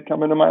talented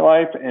come into my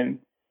life and,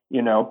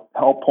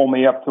 help pull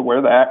me up to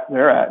where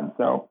they're at. And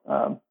so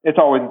it's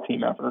always a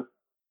team effort.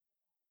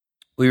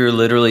 We were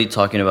literally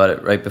talking about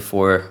it right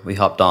before we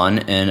hopped on,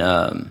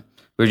 and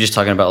we were just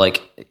talking about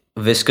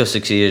VSCO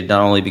succeeded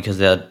not only because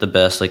they had the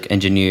best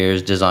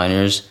engineers,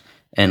 designers,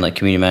 and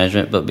community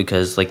management, but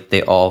because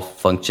they all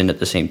functioned at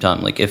the same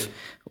time. If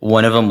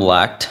one of them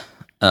lacked,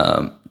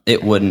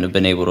 it wouldn't have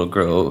been able to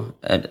grow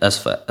as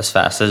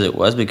fast as it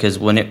was, because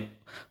when it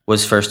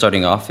was first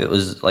starting off, it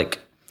was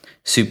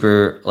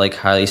super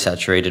highly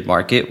saturated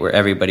market where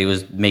everybody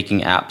was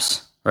making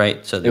apps,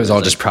 right? So it was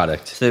all just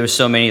product. So there were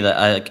so many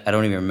that I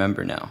don't even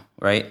remember now,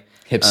 right?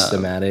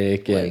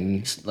 Hipstamatic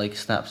and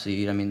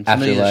Snapseed. I mean,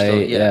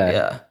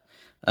 Afterlight,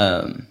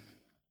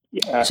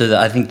 So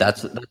I think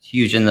that's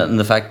huge, and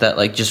the fact that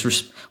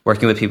just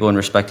working with people and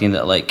respecting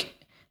that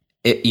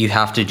you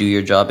have to do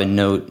your job, and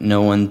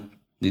no one,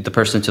 the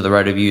person to the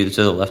right of you,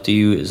 to the left of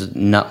you, is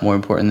not more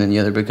important than the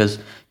other, because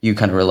you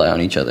kind of rely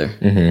on each other.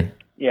 Mm-hmm.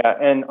 Yeah,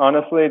 and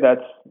honestly,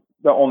 that's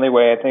the only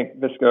way I think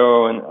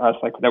VSCO and us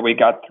that we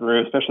got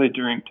through, especially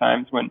during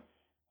times when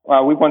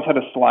we once had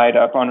a slide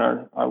up on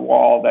our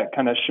wall that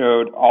kind of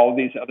showed all of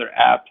these other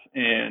apps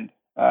and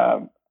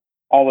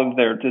all of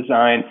their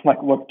designs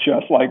like look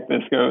just like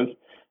Visco's.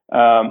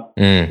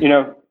 You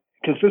know,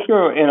 because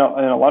Visco in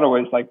a lot of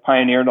ways like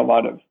pioneered a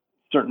lot of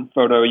certain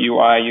photo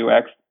UI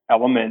UX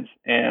elements,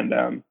 and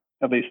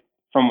at least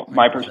from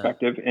my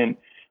perspective, and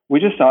we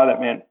just saw that,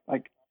 man,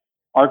 like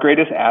our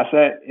greatest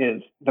asset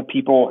is the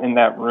people in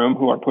that room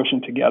who are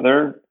pushing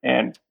together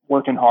and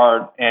working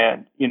hard.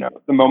 And, you know,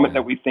 the moment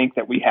that we think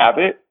that we have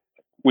it,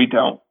 we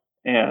don't.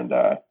 And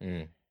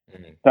the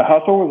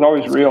hustle was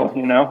always real,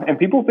 you know, and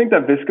people think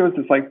that Visco is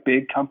this like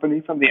big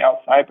company from the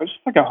outside, but it's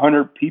just like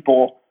 100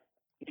 people,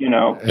 you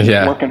know,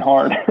 working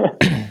hard.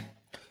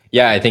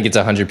 Yeah, I think it's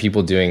 100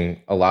 people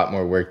doing a lot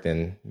more work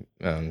than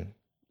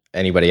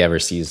anybody ever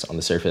sees on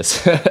the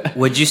surface.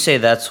 Would you say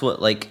that's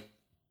what like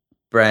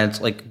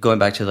brands, like going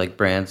back to like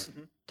brands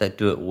that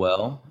do it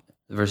well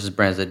versus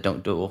brands that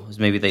don't do it well, is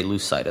maybe they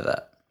lose sight of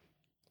that?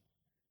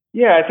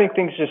 Yeah, I think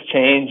things just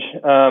change.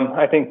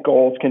 I think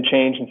goals can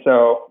change. And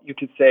so you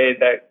could say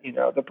that, you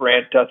know, the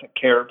brand doesn't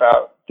care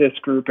about this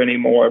group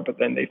anymore, but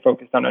then they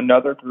focus on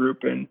another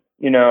group. And,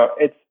 you know,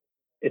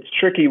 it's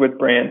tricky with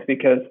brands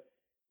because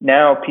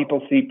now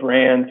people see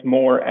brands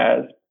more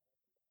as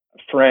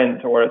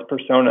friends or as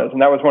personas.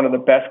 And that was one of the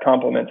best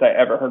compliments I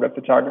ever heard a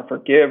photographer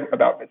give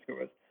about Visco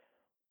was,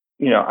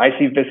 you know, I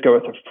see Visco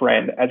as a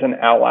friend, as an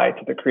ally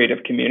to the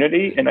creative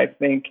community. And I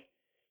think,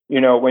 you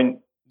know, when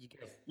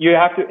you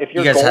have to, if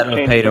your goal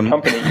changes the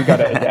company, you got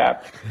to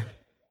adapt.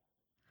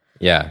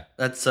 Yeah.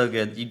 That's so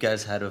good. You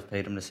guys had to have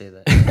paid him to say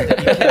that. You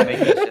can't make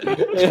that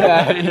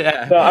shit.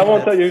 Yeah. So I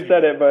won't tell you who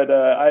said it, but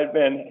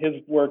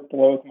his work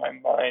blows my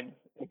mind.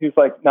 He's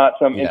like not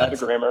some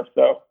Instagrammer.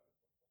 So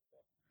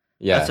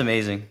yeah, that's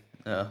amazing.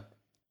 Yeah.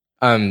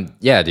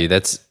 Yeah, dude,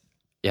 that's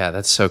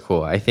so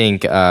cool. I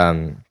think,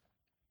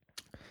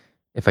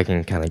 if I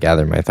can kind of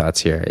gather my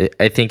thoughts here,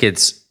 I think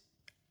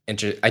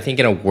I think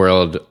in a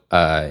world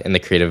in the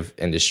creative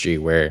industry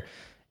where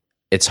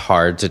it's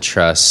hard to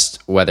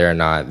trust whether or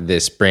not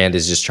this brand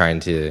is just trying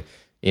to,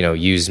 you know,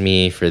 use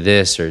me for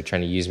this or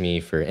trying to use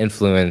me for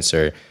influence,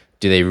 or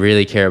do they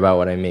really care about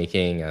what I'm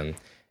making?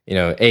 You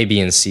know, A,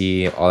 B, and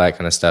C, all that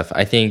kind of stuff.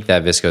 I think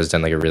that Visco has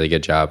done like a really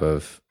good job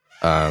of,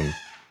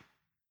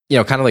 you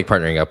know, kind of like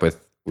partnering up with,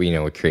 you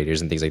know, with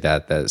creators and things like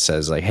that, that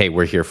says like, hey,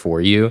 we're here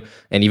for you.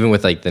 And even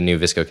with like the new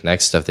Visco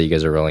Connect stuff that you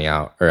guys are rolling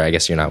out, or I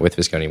guess you're not with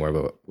Visco anymore,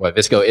 but what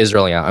Visco is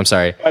rolling out, I'm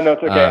sorry. I know,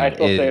 it's okay. I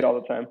still say it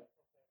all the time.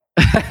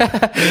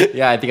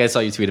 Yeah, I think I saw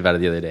you tweet about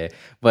it the other day.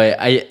 But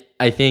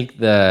I think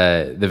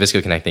the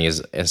Visco Connect thing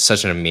is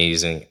such an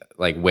amazing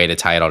like way to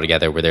tie it all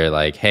together, where they're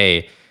like,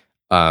 hey,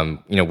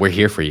 you know, we're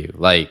here for you.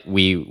 Like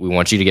we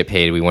want you to get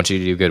paid. We want you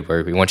to do good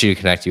work. We want to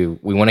connect you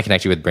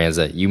with brands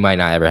that you might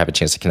not ever have a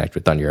chance to connect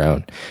with on your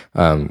own.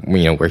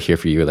 You know, we're here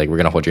for you. Like we're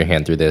going to hold your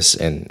hand through this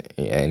and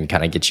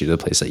kind of get you to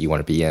the place that you want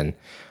to be in.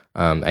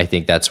 I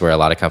think that's where a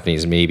lot of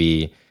companies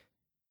maybe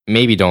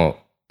don't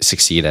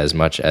succeed as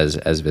much as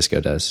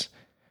Visco does.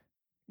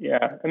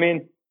 Yeah. I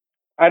mean,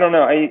 I don't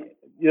know.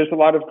 There's a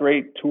lot of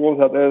great tools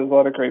out there. There's a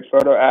lot of great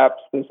photo apps.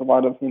 There's a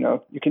lot of, you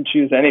know, you can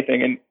choose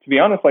anything. And to be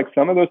honest, like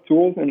some of those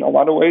tools in a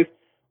lot of ways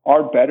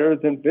are better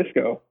than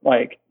Visco.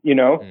 Like, you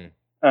know,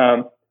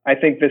 I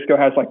think Visco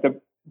has like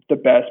the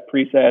best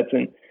presets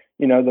and,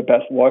 you know, the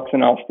best looks,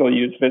 and I'll still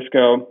use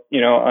Visco,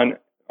 you know, on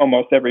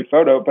almost every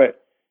photo,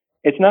 but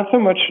it's not so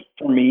much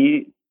for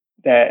me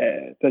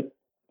that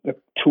the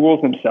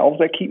tools themselves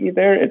that keep me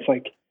there. It's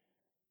like,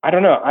 I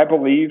don't know. I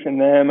believe in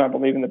them. I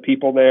believe in the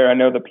people there. I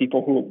know the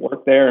people who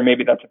work there, and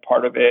maybe that's a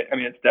part of it. I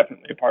mean, it's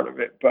definitely a part of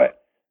it,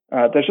 but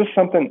there's just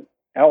something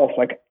else.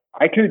 Like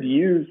I could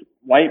use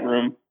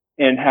Lightroom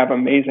and have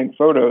amazing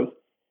photos,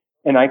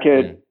 and I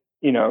could,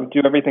 you know,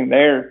 do everything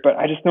there, but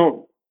I just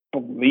don't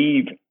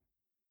believe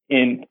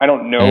in, I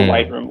don't know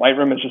Lightroom.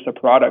 Lightroom is just a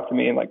product to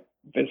me, and like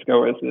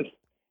Visco is this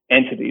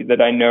entity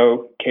that I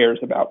know cares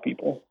about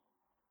people.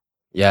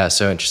 Yeah,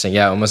 so interesting.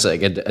 Yeah, almost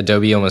like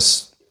Adobe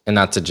almost, and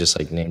not to just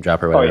like name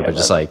drop or whatever, but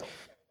just like,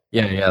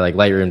 like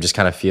Lightroom just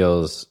kind of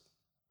feels,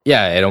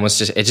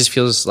 it just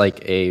feels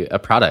like a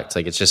product.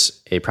 Like it's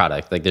just a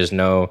product. Like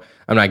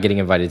I'm not getting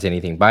invited to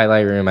anything by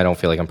Lightroom. I don't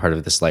feel like I'm part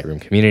of this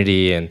Lightroom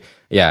community. And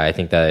yeah, I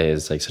think that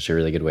is like such a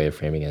really good way of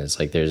framing it. It's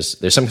like there's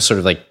some sort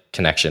of like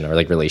connection or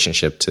like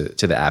relationship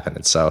to the app in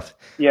itself.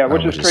 Yeah,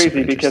 which is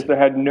crazy because they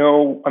had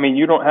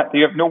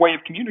you have no way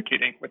of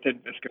communicating within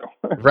Visco.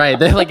 Right.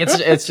 They're like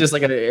it's just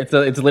like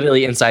it's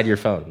literally inside your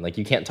phone. Like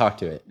you can't talk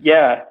to it.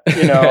 Yeah,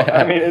 you know,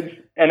 I mean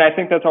and I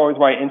think that's always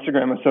why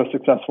Instagram is so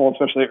successful,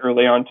 especially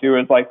early on too,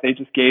 is like they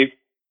just gave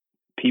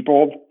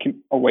people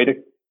a way to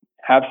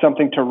have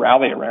something to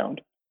rally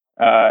around.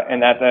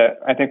 And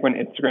I think when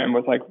Instagram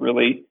was like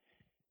really,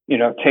 you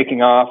know,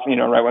 taking off, you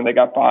know, right when they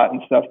got bought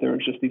and stuff, there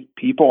was just these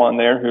people on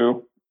there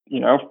who, you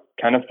know,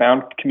 kind of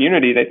found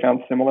community. They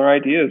found similar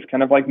ideas,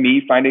 kind of like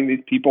me finding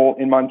these people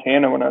in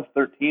Montana when I was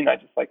 13. I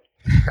just like,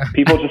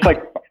 people just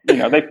like, you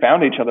know, they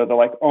found each other. They're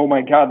like, oh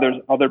my God, there's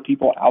other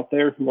people out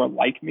there who are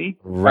like me.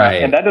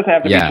 Right. And that doesn't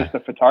have to be just a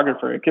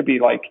photographer. It could be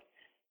like,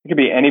 it could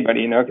be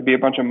anybody, it could be a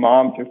bunch of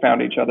moms who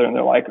found each other and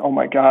they're like, oh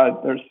my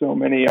God, there's so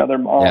many other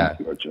moms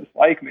who are just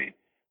like me.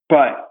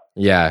 But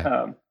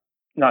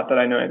not that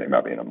I know anything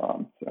about being a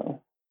mom.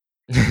 So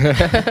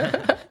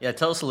yeah,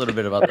 tell us a little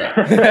bit about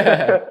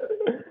that.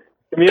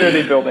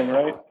 Community building,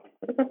 right?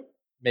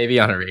 Maybe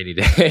on a rainy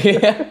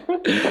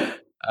day.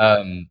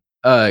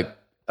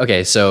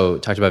 Okay, so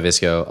talked about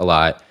VSCO a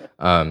lot,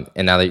 and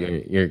now that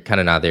you're kind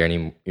of not there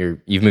anymore,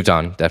 you've moved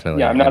on,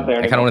 definitely. Yeah, I'm not there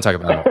anymore. I kind of want to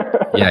talk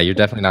about. Yeah, you're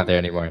definitely not there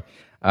anymore.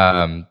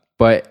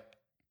 But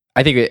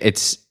I think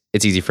it's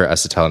easy for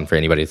us to tell and for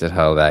anybody to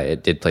tell that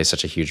it did play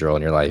such a huge role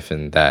in your life,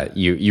 and that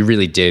you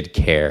really did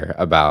care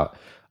about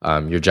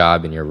your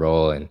job and your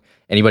role. And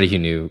anybody who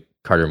knew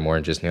Carter Moore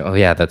and just knew, oh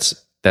yeah,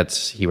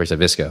 that's he works at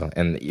VSCO,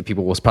 and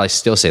people will probably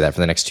still say that for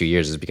the next 2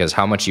 years, is because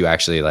how much you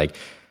actually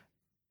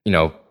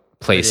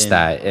place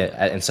that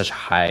in such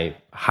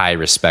high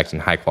respect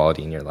and high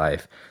quality in your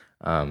life,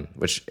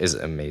 which is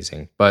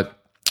amazing.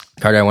 But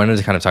Carter, I wanted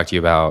to kind of talk to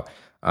you about.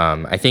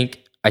 I think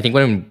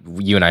when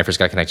you and I first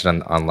got connected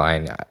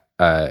online,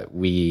 I'd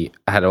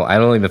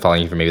only been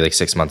following you for maybe like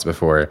 6 months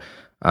before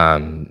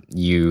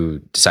you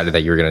decided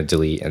that you were going to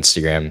delete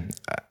Instagram,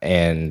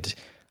 and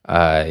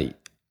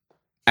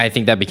I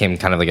think that became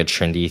kind of like a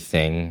trendy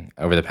thing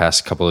over the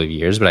past couple of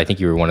years. But I think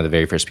you were one of the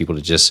very first people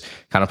to just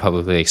kind of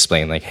publicly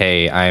explain, like,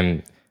 hey,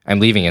 I'm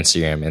leaving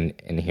Instagram,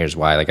 and here's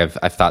why. Like,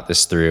 I've thought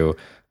this through.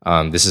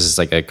 This is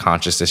like a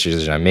conscious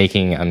decision I'm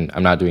making.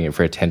 I'm not doing it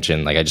for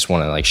attention. Like, I just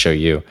want to like show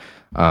you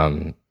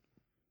kind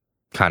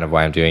of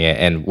why I'm doing it.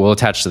 And we'll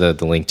attach the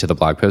link to the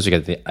blog post,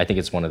 because I think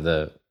it's one of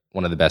the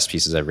best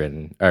pieces I've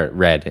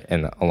read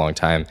in a long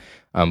time.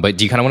 But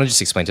do you kind of want to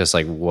just explain to us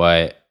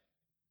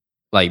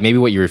maybe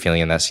what you were feeling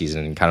in that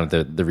season, and kind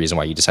of the reason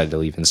why you decided to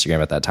leave Instagram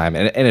at that time,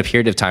 and in a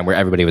period of time where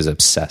everybody was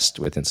obsessed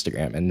with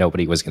Instagram and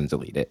nobody was going to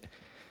delete it?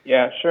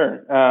 Yeah,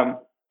 sure.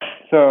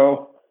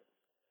 So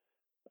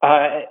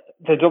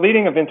the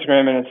deleting of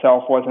Instagram in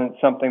itself wasn't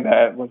something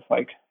that was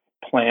like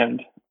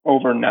planned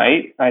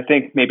overnight. I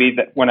think maybe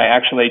that when I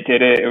actually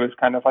did it, it was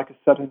kind of like a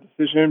sudden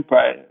decision,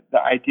 but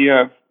the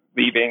idea of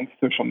leaving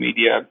social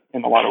media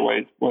in a lot of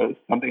ways was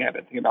something I've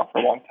been thinking about for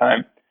a long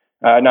time,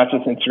 not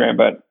just Instagram,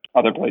 but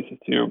other places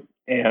too.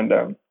 And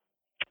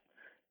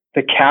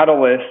the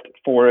catalyst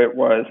for it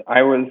was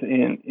I was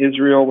in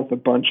Israel with a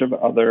bunch of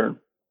other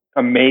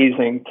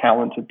amazing,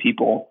 talented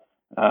people.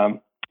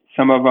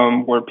 Some of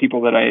them were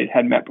people that I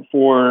had met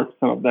before.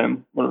 Some of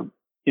them were,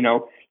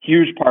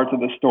 huge parts of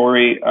the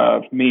story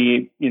of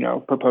me,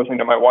 proposing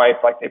to my wife.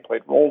 Like, they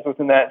played roles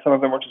within that. Some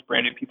of them were just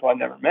brand new people I'd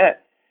never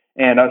met.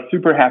 And I was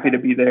super happy to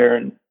be there.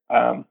 And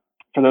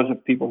for those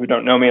of people who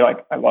don't know me,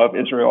 like, I love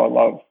Israel. I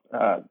love,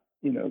 I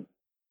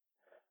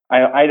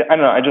don't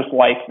know. I just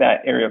like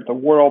that area of the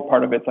world.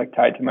 Part of it's like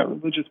tied to my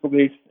religious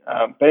beliefs.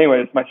 But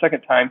anyway, it's my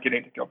second time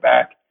getting to go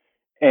back,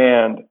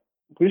 and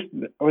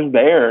I was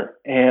there,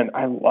 and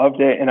I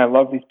loved it, and I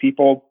love these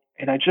people,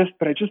 and I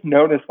just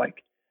noticed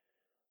like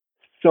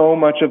so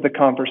much of the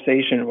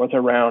conversation was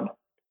around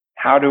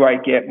how do I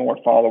get more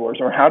followers,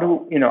 or how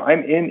do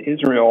I'm in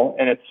Israel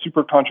and it's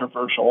super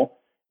controversial,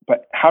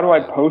 but how do I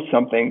post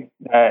something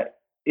that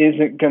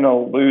isn't going to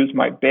lose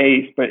my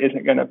base, but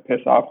isn't going to piss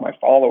off my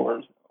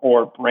followers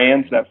or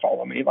brands that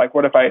follow me? Like,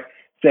 what if I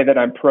say that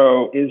I'm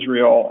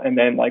pro-Israel and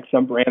then like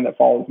some brand that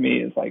follows me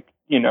is like,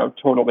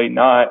 totally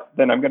not,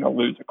 then I'm going to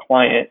lose a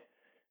client.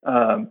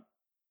 And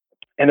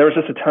there was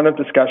just a ton of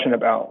discussion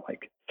about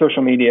like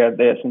social media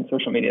this and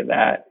social media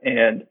that.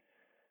 And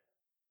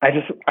I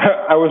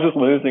was just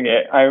losing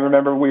it. I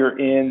remember we were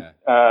in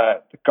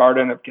the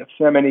Garden of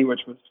Gethsemane,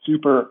 which was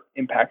super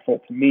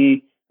impactful to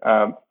me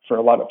for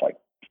a lot of like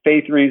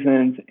faith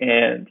reasons.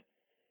 And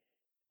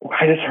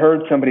I just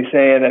heard somebody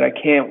say that I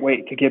can't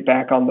wait to get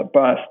back on the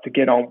bus to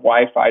get on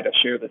Wi-Fi to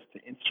share this to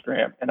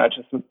Instagram. And I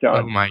just was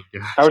done. Oh my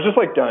God. I was just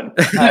like done.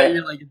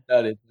 You're like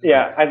done.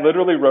 Yeah, I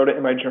literally wrote it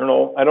in my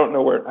journal. I don't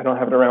know where, I don't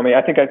have it around me.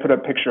 I think I put a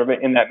picture of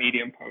it in that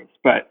Medium post,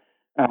 but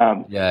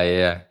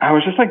yeah. I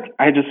was just like,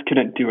 I just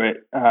couldn't do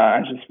it.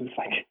 I just was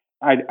like,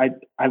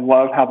 I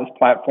love how this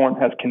platform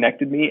has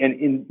connected me and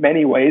in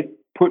many ways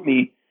put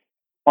me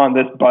on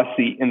this bus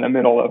seat in the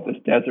middle of this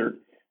desert.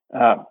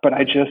 But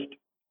I just,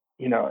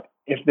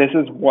 if this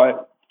is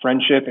what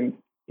friendship and,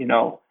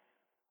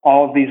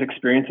 all of these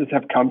experiences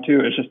have come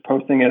to, is just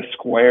posting a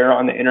square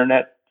on the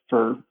internet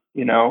for,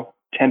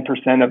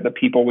 10% of the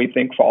people we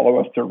think follow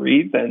us to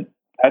read, then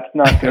that's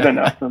not good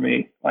enough for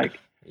me. Like,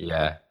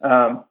 yeah.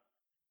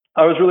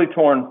 I was really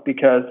torn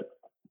because,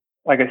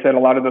 like I said, a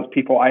lot of those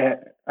people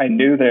I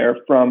knew there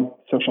from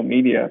social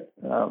media.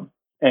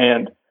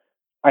 And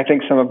I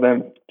think some of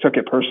them took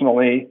it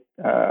personally.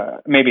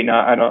 Maybe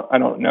not. I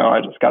don't know.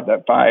 I just got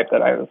that vibe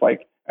that I was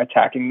like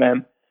attacking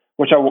them,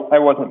 which I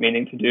wasn't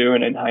meaning to do.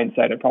 And in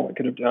hindsight, I probably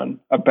could have done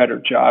a better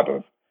job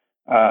of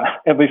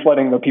at least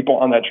letting the people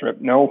on that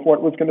trip know what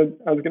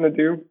I was gonna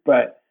do.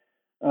 But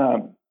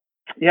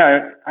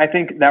yeah, I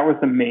think that was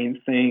the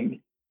main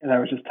thing. And I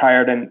was just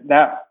tired. And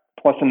that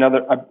plus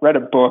I read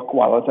a book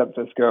while I was at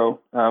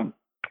VSCO,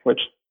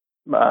 which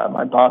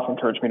my boss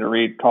encouraged me to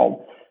read,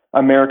 called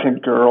American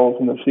Girls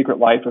and the Secret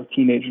Life of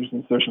Teenagers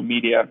in Social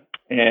Media.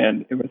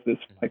 And it was this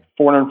like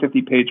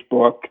 450-page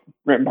book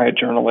written by a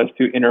journalist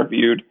who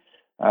interviewed,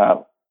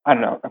 I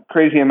don't know, a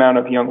crazy amount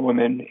of young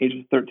women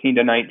ages 13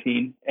 to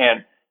 19.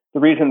 And the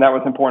reason that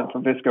was important for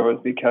VSCO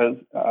is because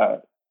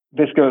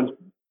VSCO's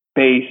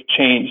base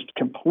changed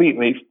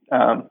completely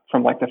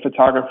from like the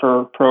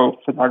pro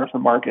photographer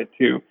market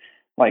to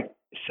like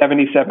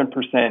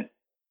 77%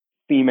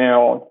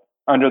 female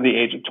under the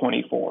age of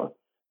 24.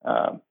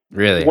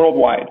 Really?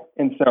 Worldwide.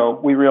 And so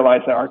we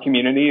realized that our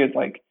community is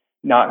like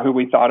not who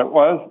we thought it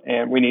was,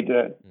 and we need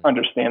to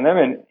understand them.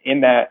 And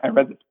in that, I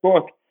read this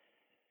book,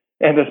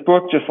 and this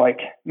book just like,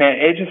 man,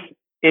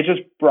 it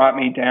just brought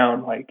me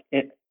down. Like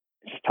it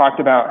just talked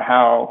about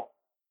how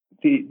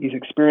these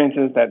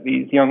experiences that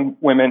these young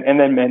women and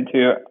then men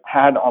too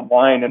had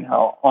online, and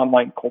how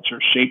online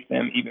culture shaped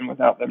them even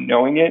without them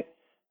knowing it.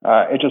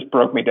 It just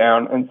broke me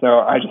down. And so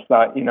I just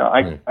thought,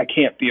 I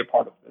can't be a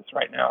part of this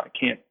right now. I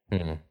can't.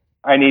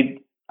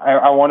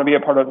 I want to be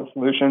a part of the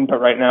solution, but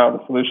right now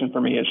the solution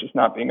for me is just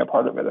not being a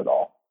part of it at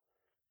all.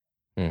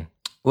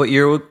 What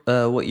year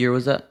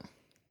was that?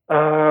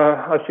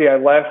 Let's see. I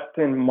left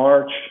in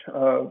March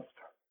of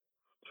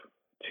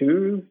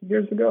 2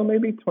 years ago,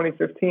 maybe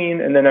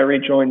 2015, and then I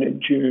rejoined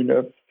in June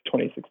of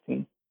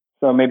 2016.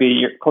 So maybe a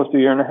year, close to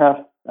a year and a half.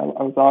 I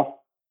was off.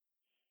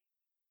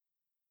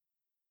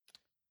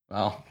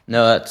 Wow.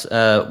 No, that's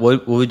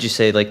what would you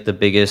say like the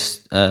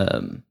biggest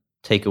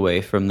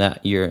takeaway from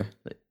that year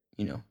that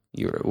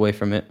you were away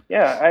from it?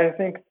 Yeah, I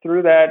think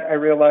through that I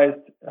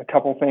realized a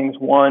couple things.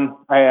 One,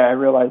 I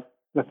realized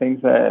the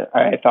things that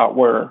I thought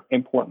were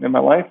important in my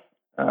life,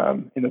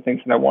 and the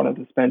things that I wanted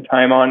to spend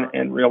time on,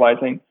 and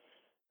realizing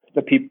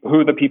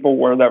who the people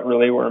were that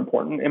really were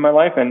important in my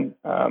life. And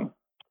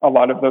a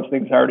lot of those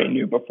things I already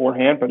knew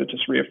beforehand, but it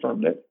just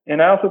reaffirmed it.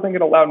 And I also think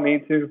it allowed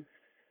me to,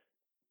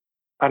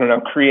 I don't know,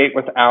 create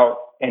without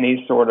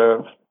any sort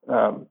of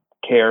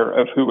care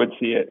of who would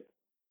see it.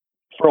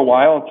 For a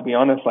while, to be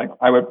honest, like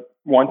I would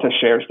want to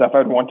share stuff.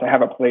 I'd want to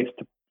have a place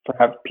to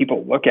have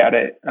people look at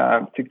it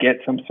to get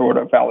some sort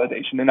of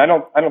validation. And I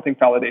don't think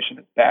validation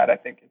is bad. I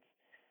think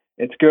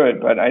it's good,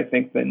 but I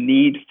think the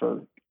need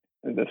for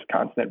this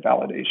constant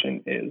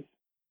validation is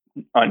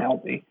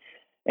unhealthy.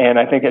 And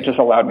I think it just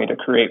allowed me to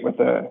create with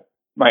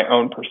my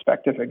own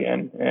perspective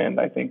again. And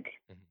I think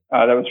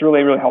that was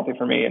really, really healthy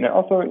for me. And it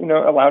also,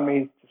 allowed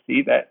me to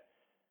see that,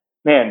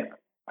 man,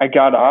 I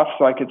got off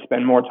so I could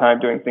spend more time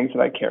doing things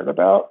that I cared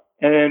about.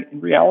 And in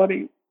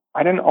reality,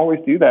 I didn't always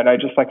do that. I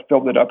just like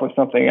filled it up with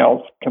something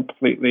else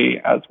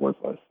completely as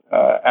worthless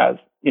as,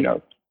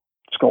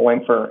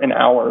 scrolling for an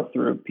hour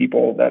through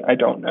people that I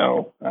don't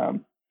know.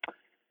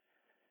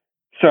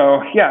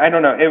 So yeah, I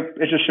don't know.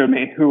 It just showed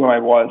me who I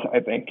was, I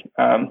think,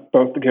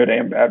 both the good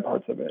and bad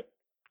parts of it.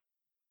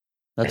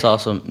 That's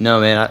awesome. No,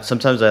 man,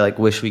 sometimes I like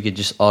wish we could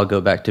just all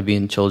go back to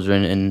being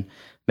children and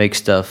make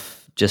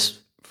stuff just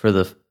for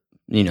the,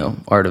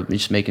 art of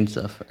just making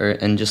stuff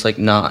and just like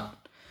not.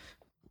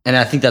 And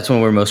I think that's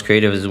when we're most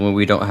creative, is when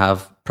we don't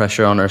have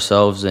pressure on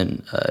ourselves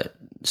and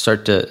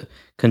start to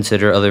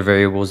consider other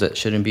variables that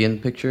shouldn't be in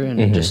the picture.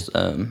 And just,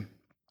 I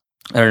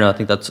don't know. I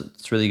think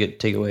it's really good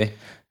takeaway.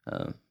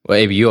 Well,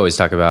 Abe, you always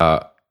talk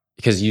about,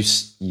 because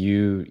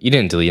you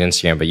didn't delete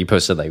Instagram, but you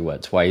posted like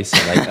what, twice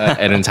in like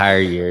an entire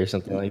year or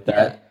something like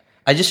that.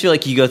 I just feel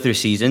like you go through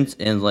seasons,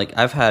 and like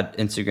I've had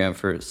Instagram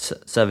for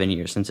 7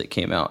 years since it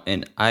came out,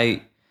 and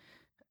I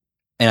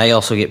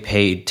also get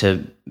paid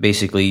to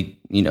basically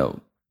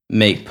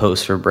make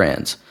posts for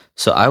brands.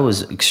 So I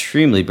was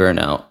extremely burnt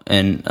out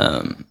and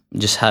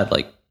just had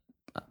like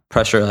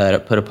pressure that I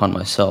put upon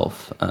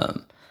myself.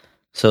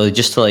 So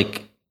just to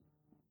like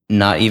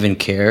not even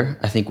care,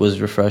 I think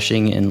was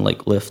refreshing and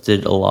like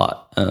lifted a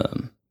lot,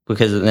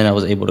 because then I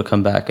was able to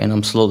come back, and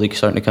I'm slowly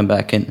starting to come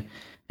back, and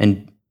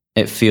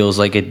it feels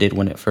like it did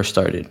when it first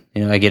started.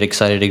 I get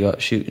excited to go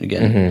out shooting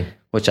again,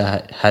 which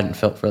I hadn't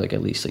felt for like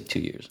at least like 2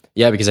 years.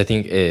 Yeah, because I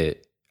think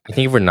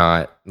if we're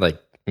not like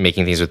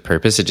making things with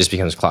purpose, it just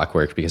becomes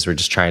clockwork, because we're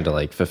just trying to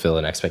like fulfill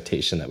an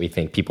expectation that we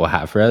think people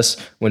have for us,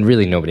 when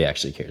really nobody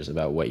actually cares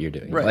about what you're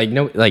doing.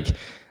 Right.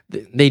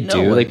 They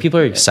do. Like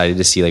people are excited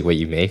to see like what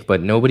you make,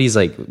 but nobody's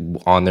like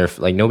on their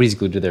nobody's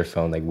glued to their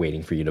phone like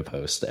waiting for you to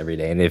post every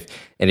day. And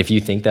if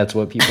you think that's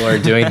what people are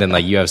doing, then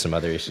like you have some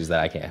other issues that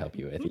I can't help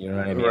you with. You know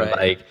what I mean?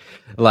 Right.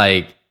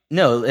 Like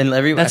no, and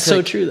everybody, that's so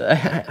like true.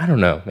 I don't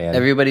know, man.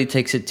 Everybody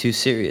takes it too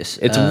serious.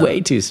 It's way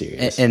too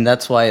serious, and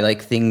that's why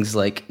like things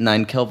like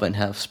 9 Kelvin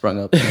have sprung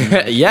up.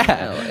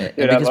 Yeah,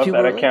 dude, I love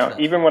that account.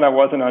 Even when I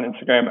wasn't on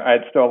Instagram,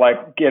 I'd still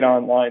like get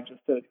online just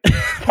to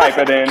type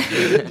it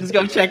in. Just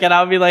go check it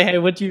out and be like, hey,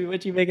 what you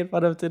making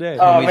fun of today?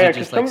 Oh man,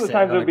 because some of the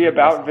times it would be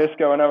about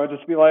VSCO, and I would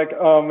just be like,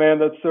 oh man,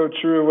 that's so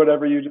true.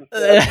 Whatever you just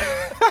said.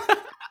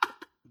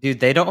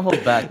 Dude, they don't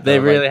hold back. They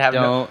really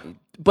have.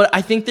 But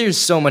I think there's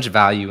so much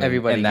value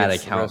in that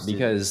account roasted.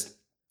 Because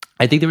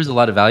I think there was a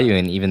lot of value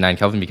in even 9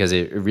 Kelvin, because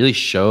it really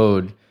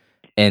showed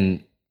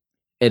and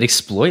it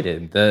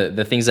exploited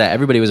the things that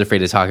everybody was afraid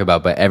to talk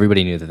about, but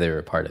everybody knew that they were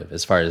a part of,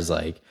 as far as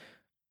like,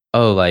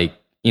 oh, like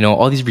you know,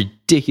 all these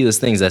ridiculous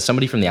things that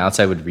somebody from the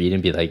outside would read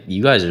and be like,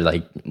 you guys are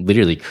like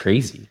literally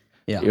crazy.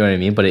 Yeah. You know what I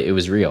mean? But it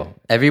was real.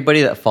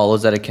 Everybody that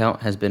follows that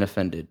account has been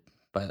offended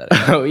by that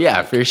account. Oh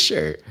yeah, for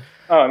sure.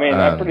 Oh, I mean,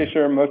 I'm pretty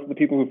sure most of the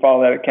people who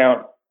follow that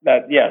account,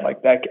 that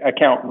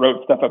account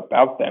wrote stuff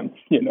about them,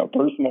 you know,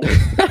 personally.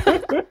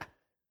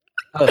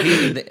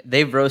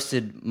 They've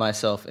roasted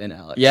myself and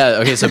Alex. Yeah,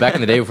 okay, so back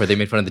in the day before they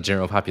made fun of the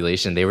general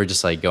population, they were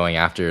just like going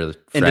after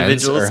friends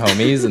Individuals. or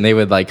homies, and they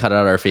would like cut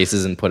out our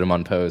faces and put them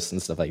on posts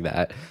and stuff like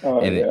that. Oh,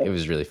 and yeah. it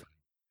was really fun.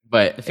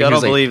 But If y'all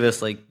don't believe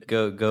us, like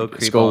go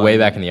creep scroll on way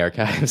back in the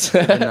archives.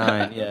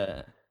 9,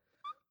 yeah.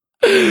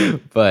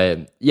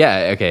 But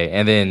yeah, okay.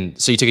 And then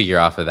so you took a year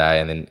off of that,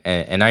 and then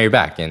and now you're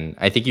back. And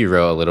I think you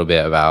wrote a little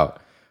bit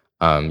about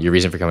your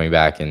reason for coming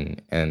back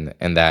and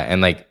that,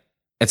 and like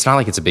it's not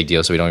like it's a big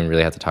deal, so we don't even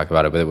really have to talk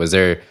about it. But was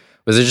there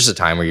just a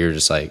time where you were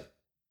just like,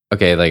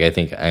 okay, like I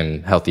think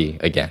I'm healthy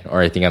again,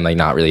 or I think I'm like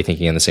not really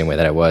thinking in the same way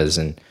that I was,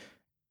 and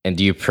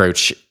do you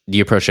approach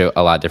it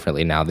a lot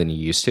differently now than you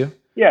used to?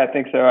 Yeah, I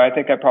think so. I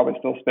think I probably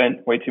still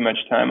spend way too much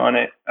time on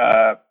it.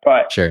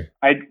 But Sure.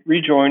 I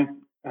rejoined.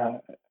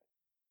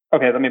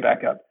 Okay, let me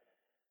back up.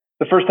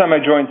 The first time I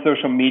joined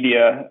social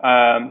media,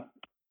 I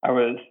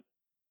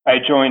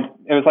joined.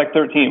 It was like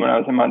 13 when I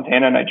was in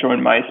Montana, and I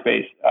joined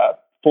MySpace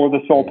for the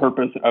sole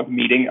purpose of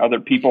meeting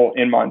other people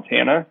in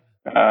Montana.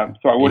 So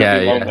I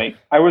wouldn't be lonely.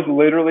 I was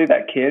literally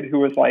that kid who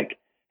was like,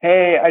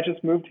 "Hey, I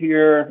just moved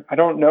here. I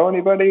don't know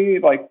anybody.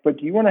 Like, but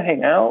do you want to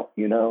hang out?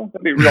 You know,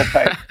 that'd be real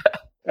tight."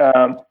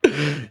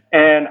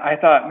 And I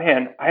thought,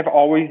 man, I've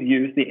always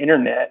used the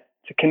internet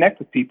to connect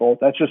with people.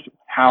 That's just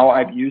how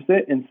I've used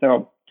it. And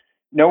so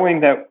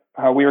knowing that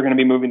we were going to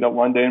be moving to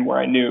London, where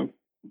I knew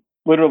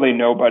literally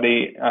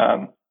nobody,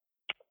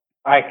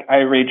 I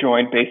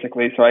rejoined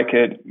basically so I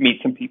could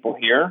meet some people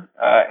here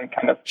and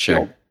kind of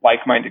build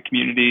like-minded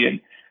community. And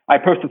I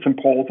posted some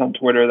polls on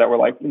Twitter that were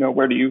like, you know,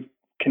 where do you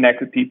connect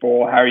with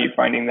people? How are you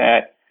finding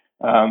that?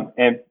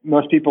 And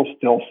most people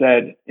still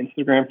said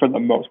Instagram for the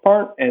most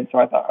part. And so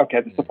I thought,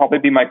 okay, this will probably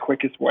be my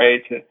quickest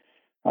way to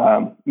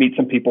meet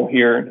some people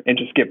here and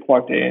just get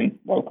plugged in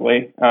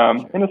locally.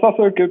 And it's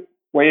also a good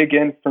way,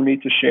 again, for me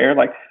to share.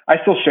 Like, I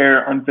still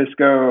share on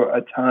VSCO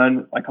a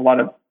ton, like a lot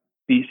of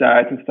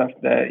B-sides and stuff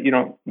that you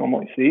don't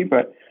normally see,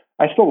 but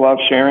I still love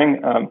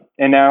sharing.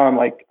 And now I'm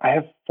like, I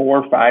have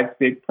 4 or 5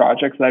 big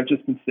projects that I've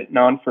just been sitting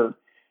on for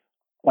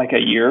like a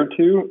year or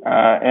two,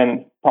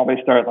 and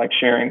probably start like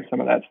sharing some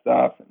of that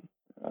stuff.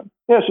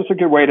 Yeah, it's just a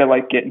good way to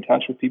like get in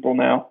touch with people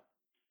now.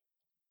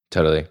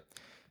 Totally.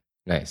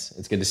 Nice.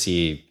 It's good to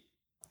see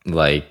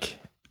like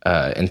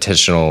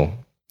intentional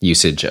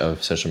usage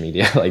of social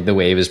media. Like the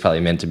wave is probably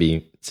meant to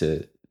be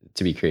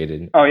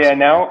created. Oh yeah,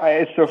 now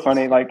it's so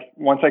funny. Like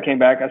once I came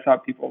back, I saw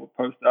people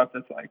post up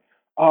that's like,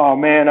 "Oh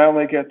man, I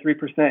only get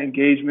 3%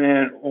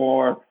 engagement,"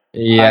 or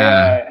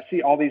I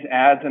see all these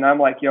ads, and I'm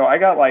like, "Yo, I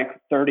got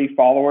like 30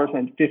 followers,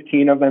 and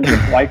 15 of them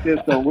just like this."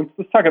 So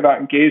let's talk about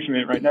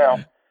engagement right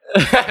now.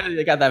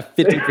 They got that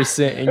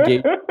 50%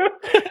 engagement.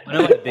 One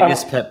of my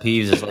biggest pet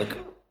peeves is like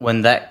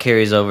when that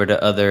carries over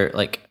to other,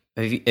 like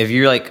if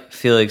you like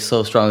feel like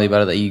so strongly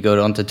about it that you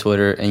go onto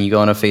Twitter and you go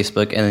onto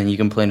Facebook and then you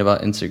complain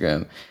about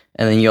Instagram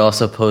and then you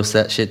also post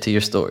that shit to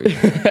your story.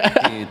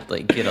 Dude,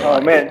 like get a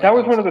life. Oh man, that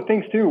was one of the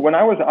things too. When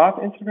I was off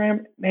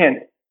Instagram,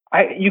 man,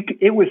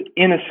 it was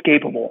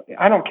inescapable.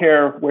 I don't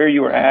care where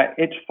you were at.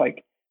 It's just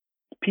like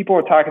people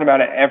were talking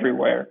about it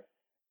everywhere.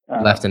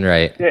 Left and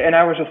right. And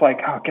I was just like,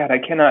 oh God, I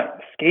cannot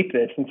escape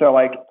this. And so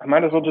like, I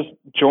might as well just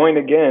join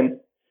again,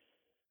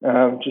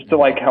 just to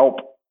like help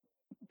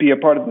be a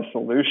part of the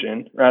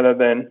solution rather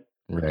than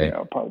you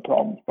know, part of the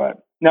problem.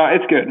 But no,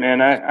 it's good,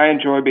 man. I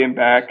enjoy being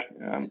back.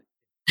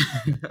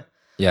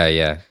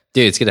 Yeah.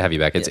 Dude, it's good to have you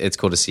back. It's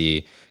cool to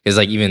see, because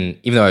like even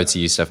though I would see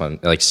you stuff on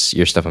like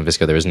your stuff on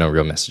VSCO, there was no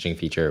real messaging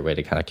feature or way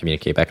to kind of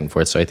communicate back and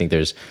forth. So I think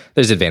there's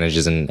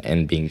advantages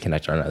in being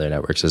connected on other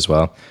networks as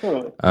well.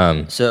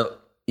 So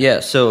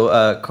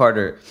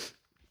Carter,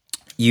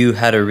 you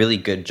had a really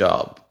good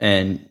job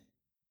and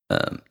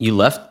you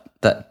left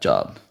that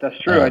job. That's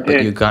true. I did.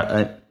 But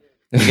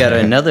you got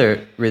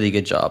another really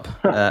good job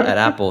at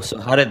Apple. So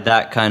how did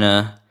that kind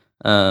of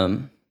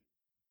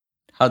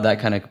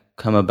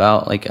come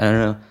about? Like, I don't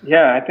know.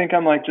 Yeah, I think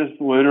I'm like just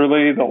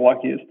literally the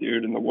luckiest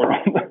dude in the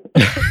world.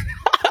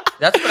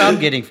 That's what I'm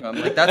getting from.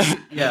 Like, that's,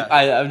 yeah.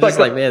 I'm just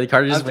like, man,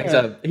 Carter just wakes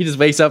up. He just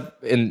wakes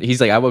up and he's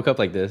like, I woke up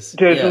like this.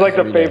 Dude, it's just like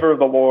the favor of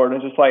the Lord.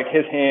 It's just like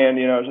his hand,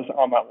 you know, just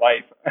on my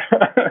life.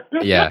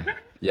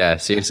 Yeah,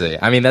 seriously.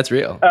 I mean, that's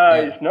real.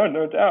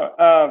 No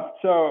doubt.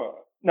 So,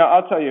 no,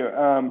 I'll tell you.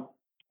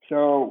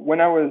 So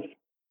when I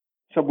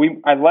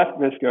left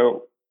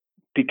VSCO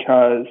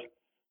because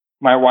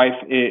my wife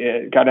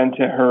got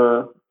into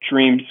her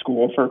dream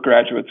school for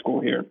graduate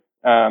school here.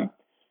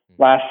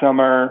 Last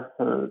summer,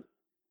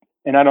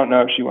 and I don't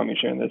know if she wanted me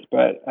sharing this,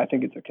 but I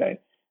think it's okay.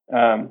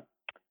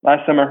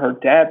 Last summer, her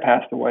dad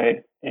passed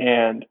away.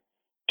 And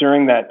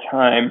during that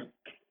time,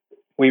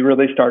 we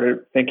really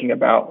started thinking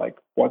about like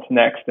what's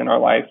next in our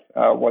life.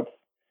 What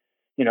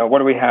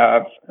do we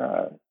have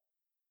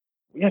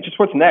just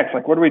what's next?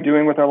 Like, what are we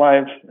doing with our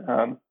lives?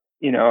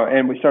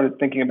 And we started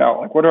thinking about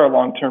like, what are our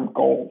long-term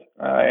goals?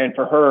 And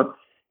for her,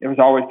 it was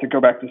always to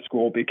go back to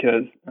school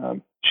because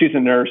she's a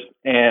nurse.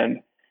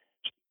 And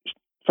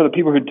for the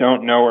people who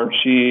don't know her,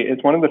 she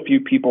is one of the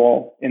few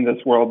people in this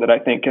world that I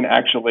think can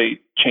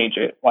actually change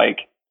it.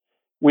 Like,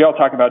 we all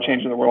talk about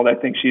changing the world. I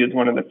think she is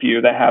one of the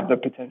few that have the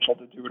potential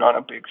to do it on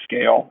a big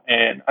scale.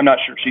 And I'm not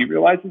sure she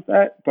realizes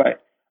that,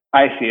 but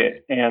I see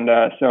it. And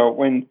so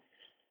when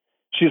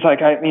she's like,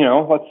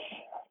 let's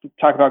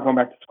talk about going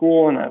back to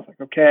school. And I was like,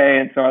 okay.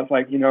 And so I was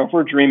like, if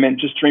we're dreaming,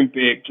 just dream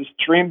big. Just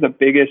dream the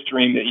biggest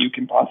dream that you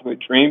can possibly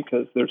dream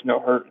because there's no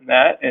hurt in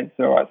that. And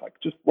so I was like,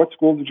 just what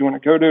schools did you want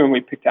to go to? And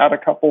we picked out a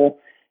couple.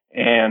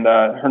 And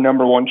her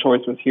number one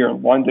choice was here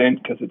in London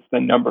because it's the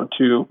number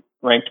 2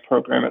 ranked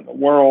program in the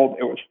world.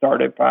 It was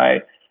started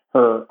by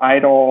her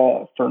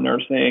idol for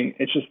nursing.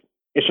 It's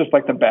just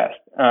like the best.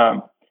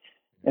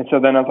 And so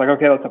then I was like,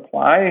 okay, let's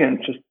apply and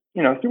just,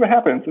 see what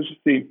happens. Let's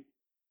just see.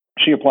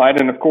 She applied,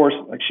 and of course,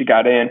 like, she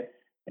got in.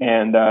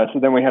 And so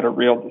then we had a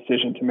real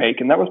decision to make.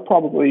 And that was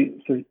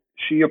so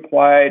she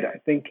applied, I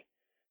think,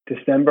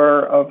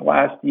 December of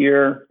last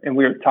year. And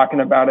we were talking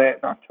about it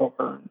in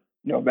October,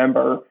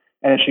 November.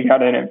 And then she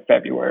got in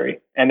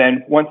February. And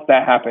then once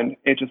that happened,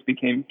 it just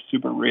became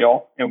super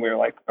real. And we were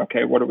like,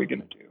 okay, what are we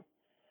going to do?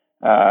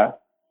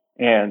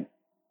 And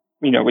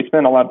we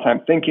spent a lot of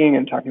time thinking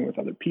and talking with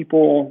other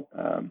people,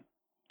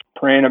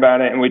 praying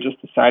about it. And we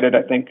just decided,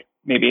 I think,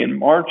 maybe in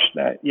March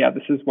that,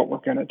 this is what we're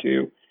going to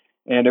do.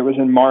 And it was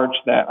in March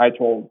that I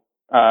told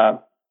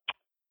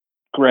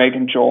Greg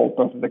and Joel,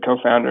 both of the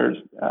co-founders,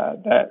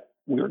 that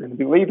we were going to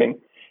be leaving.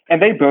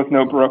 And they both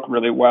know Brooke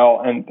really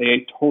well, and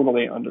they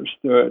totally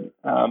understood.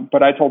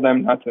 But I told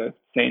them not to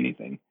say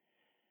anything.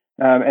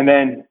 And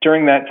then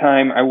during that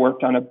time, I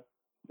worked on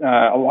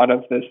a lot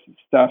of this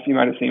stuff you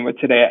might have seen with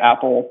Today at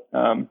Apple.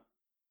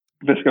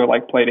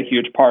 Visco played a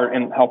huge part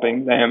in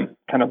helping them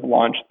kind of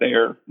launch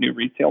their new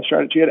retail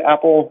strategy at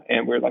Apple,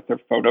 and we're like their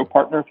photo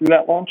partner through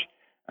that launch.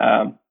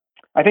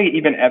 I think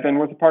even Evan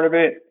was a part of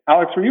it.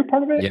 Alex, were you a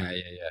part of it? Yeah.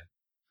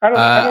 I don't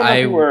know if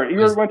you were.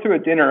 You went to a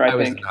dinner, I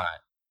think. Was not.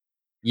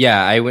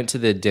 Yeah, I went to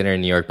the dinner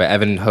in New York, but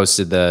Evan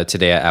hosted the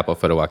Today at Apple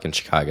Photo Walk in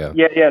Chicago.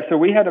 Yeah. So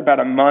we had about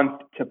a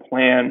month to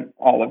plan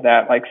all of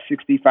that, like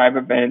 65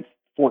 events,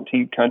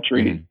 14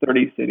 countries,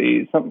 30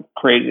 cities, something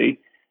crazy.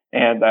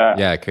 And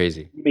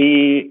crazy.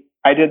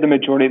 I did the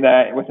majority of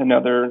that with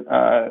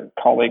another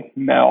colleague,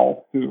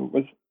 Mel, who's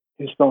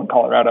still in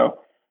Colorado.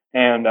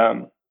 And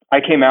I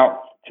came out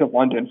to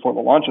London for the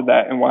launch of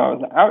that. And while I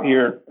was out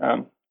here,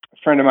 a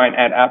friend of mine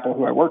at Apple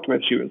who I worked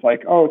with, she was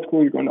like, oh, it's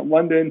cool, you're going to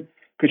London.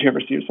 Could you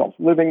ever see yourself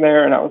living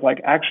there? And I was like,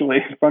 actually,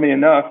 funny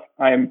enough,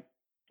 I'm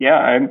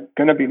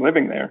going to be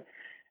living there.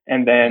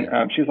 And then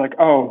she was like,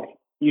 oh,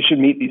 you should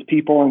meet these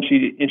people. And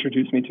she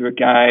introduced me to a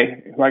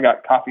guy who I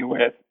got coffee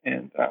with.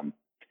 And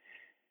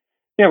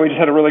we just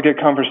had a really good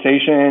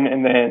conversation.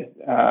 And then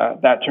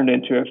that turned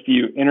into a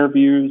few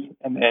interviews.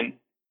 And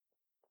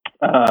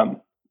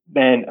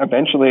then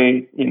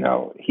eventually,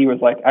 he was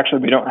like,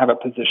 actually, we don't have a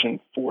position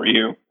for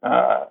you.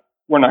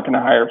 We're not going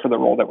to hire for the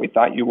role that we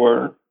thought you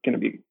were going to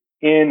be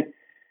in.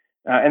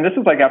 And this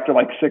was after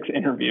 6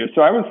 interviews.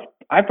 So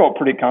I felt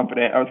pretty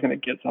confident I was going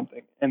to get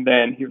something. And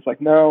then he was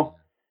like, no.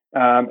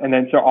 And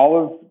then so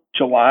all of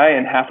July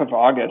and half of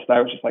August,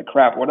 I was just like,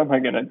 crap, what am I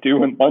going to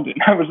do in London?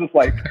 I was just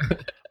like,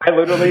 I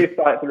literally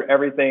thought through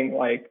everything,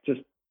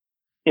 just,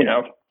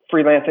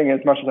 freelancing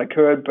as much as I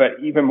could,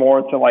 but even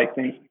more to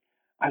things.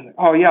 I was like,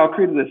 oh yeah, I'll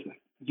create this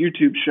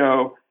YouTube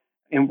show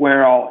and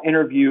where I'll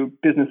interview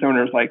business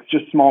owners,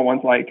 just small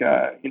ones,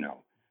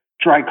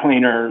 dry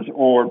cleaners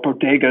or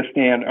bodega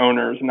stand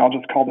owners, and I'll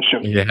just call the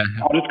show. Yeah.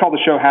 I'll just call the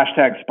show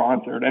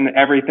 #sponsored, and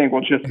everything will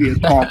just be a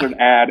sponsored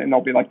ad, and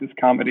there'll be this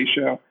comedy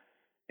show.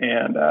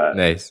 And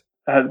nice.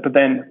 But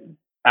then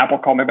Apple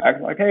called me back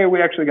like, "Hey,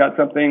 we actually got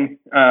something.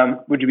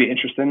 Would you be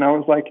interested?" And I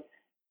was like,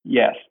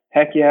 "Yes,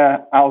 heck yeah,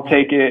 I'll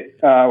take it.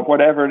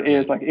 Whatever it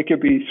is, it could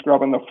be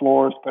scrubbing the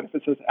floors, but if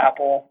it says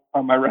Apple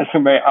on my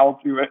resume, I'll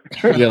do it."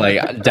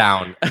 You're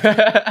down.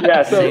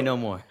 Yeah. So say no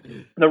more.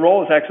 The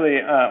role is actually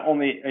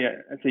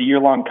it's a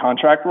year-long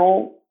contract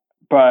role,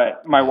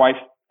 but my wife's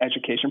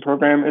education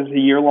program is a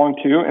year-long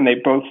too, and they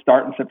both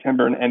start in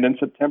September and end in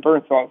September.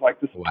 And so I was like,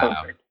 "This is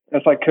perfect."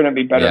 It's couldn't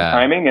be better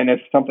timing. And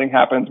if something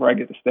happens where I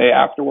get to stay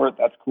afterward,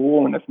 that's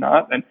cool. And if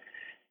not, then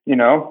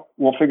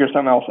we'll figure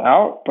something else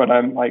out. But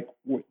I'm like,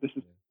 this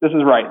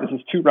is right. This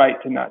is too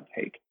right to not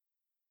take.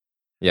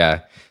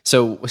 Yeah.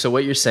 So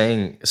what you're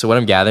saying, so what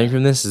I'm gathering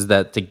from this is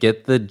that to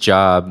get the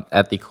job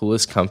at the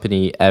coolest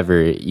company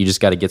ever, you just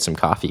got to get some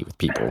coffee with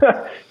people.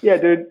 Yeah,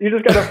 dude. You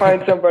just got to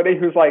find somebody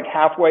who's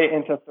halfway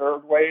into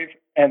third wave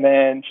and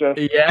then just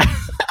be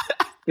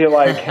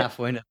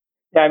halfway.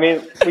 Yeah, I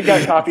mean, we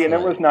got coffee and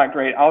it was not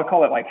great. I'll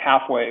call it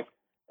halfway.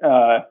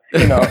 But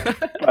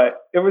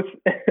it was,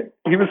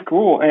 he was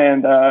cool,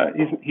 and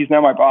he's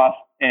now my boss,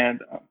 and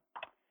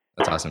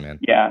that's awesome, man.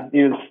 Yeah,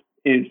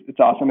 it's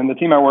awesome. And the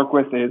team I work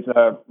with is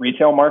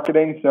retail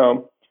marketing.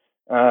 So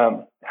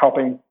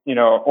helping,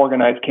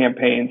 organize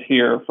campaigns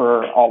here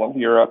for all of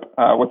Europe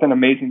with an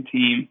amazing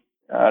team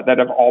that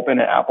have all been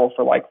at Apple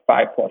for like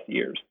 5+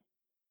 years.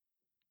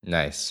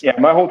 Nice. Yeah,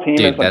 my whole team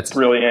Dude, is like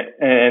brilliant,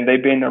 and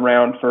they've been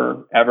around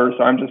forever.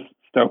 So I'm just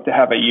stoked to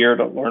have a year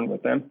to learn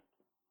with them.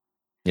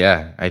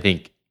 Yeah, I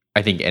think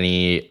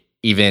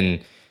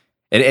even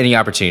at any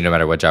opportunity, no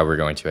matter what job we're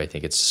going to, I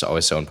think it's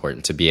always so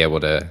important to be able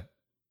to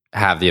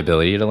have the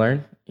ability to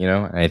learn,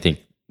 And I think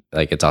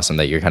like it's awesome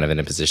that you're kind of in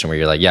a position where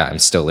you're like, yeah, I'm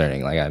still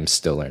learning. Like I'm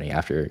still learning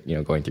after,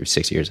 going through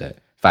 5 years at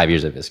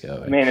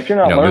Visco. Man, if you're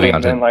not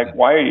learning, then like,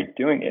 why are you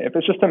doing it? If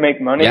it's just to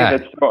make money,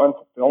 that's so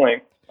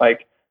unfulfilling.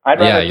 Like I'd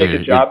rather take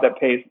a job that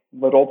pays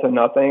little to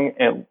nothing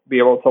and be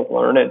able to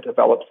learn and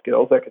develop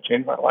skills that could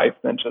change my life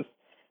than just,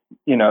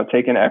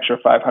 take an extra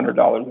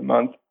 $500 a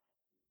month.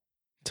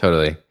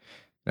 Totally.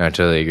 No, I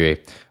totally agree.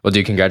 Well,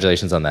 dude,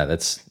 congratulations on that.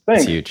 That's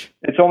huge.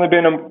 It's only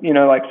been,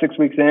 like 6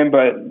 weeks in,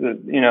 but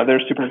they're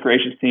a super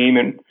gracious team,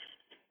 and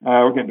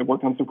we're getting to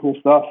work on some cool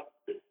stuff.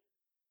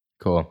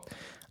 Cool.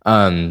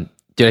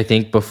 Dude, I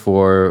think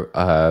before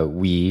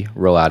we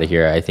roll out of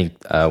here, I think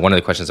one of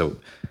the questions that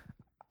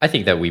I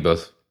think that we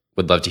both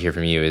would love to hear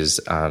from you is,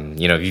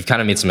 you've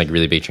kind of made some like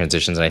really big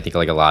transitions, and I think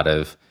like a lot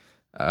of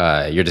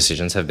your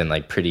decisions have been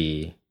like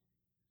pretty.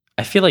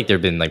 I feel like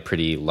they've been like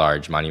pretty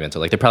large,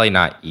 monumental. Like they're probably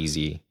not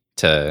easy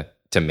to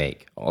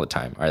make all the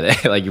time, are they?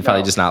 Like you're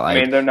probably just not like.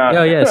 I mean, they're not.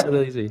 Oh yeah, it's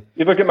really easy.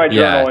 You look at my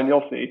journal and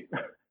you'll see.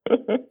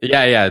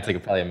 Yeah, it's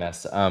like probably a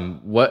mess.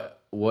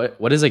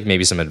 What is like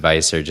maybe some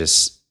advice or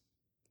just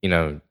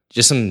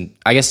some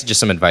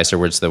advice or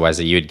words to the wise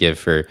that you would give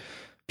for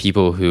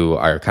people who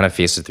are kind of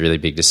faced with really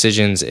big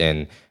decisions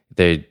and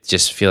they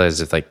just feel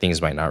as if like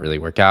things might not really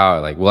work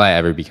out. Like, will I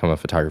ever become a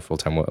photographer full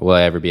time? Will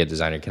I ever be a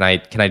designer? Can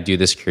I do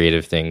this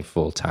creative thing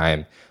full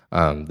time?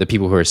 The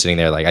people who are sitting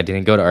there like, I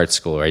didn't go to art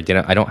school, or I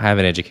don't have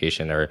an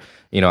education, or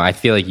I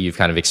feel like you've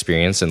kind of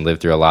experienced and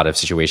lived through a lot of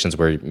situations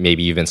where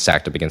maybe you've been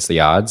stacked up against the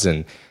odds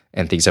and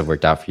things have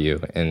worked out for you.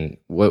 And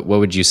what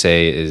would you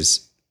say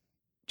is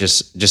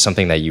just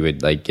something that you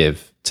would like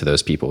give to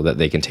those people that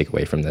they can take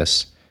away from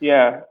this?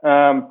 Yeah.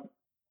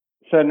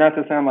 So not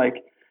to sound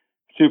like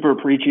super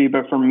preachy,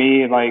 but for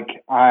me, like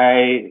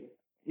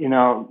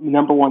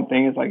number one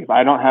thing is like, if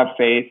I don't have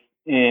faith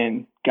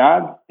in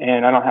God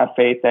and I don't have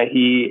faith that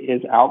He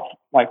is out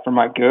like for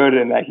my good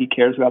and that He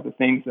cares about the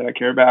things that I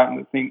care about and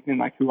the things and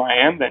like who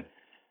I am, then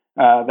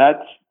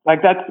that's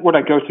what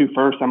I go to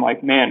first. I'm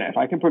like, man, if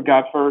I can put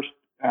God first,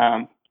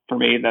 for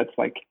me, that's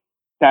like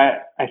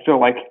that. I feel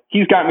like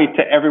He's got me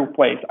to every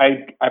place.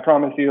 I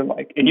promise you,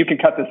 like, and you can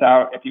cut this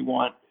out if you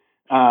want.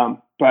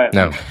 But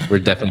no, we're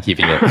definitely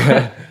keeping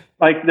it.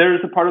 Like there's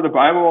a part of the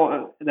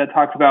Bible that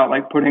talks about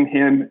like putting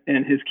Him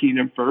and His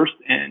kingdom first,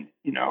 and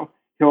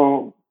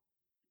He'll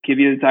give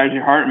you the desires of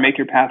your heart and make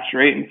your path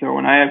straight. And so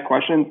when I have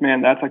questions,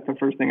 man, that's like the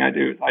first thing I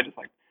do is I just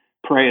like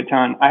pray a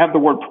ton. I have the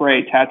word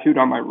pray tattooed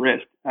on my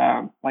wrist.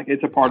 Like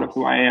it's a part of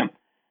who I am.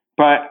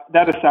 But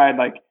that aside,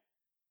 like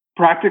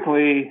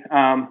practically,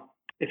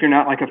 if you're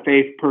not like a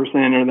faith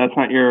person or that's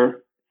not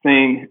your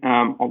thing,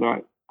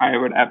 although I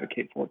would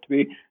advocate for it to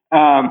be,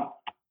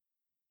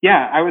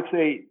 I would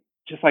say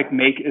just like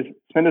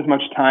spend as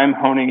much time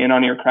honing in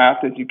on your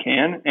craft as you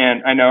can.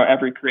 And I know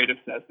every creative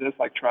says this,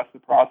 like trust the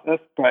process,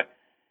 but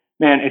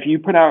man, if you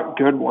put out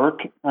good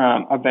work,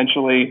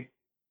 eventually,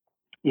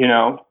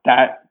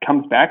 that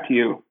comes back to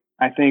you.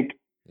 I think,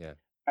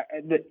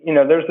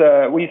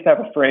 we used to have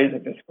a phrase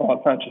at Visco. Well,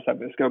 it's not just at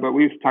Visco, but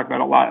we used to talk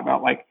about a lot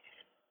about like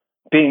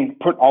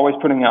always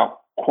putting out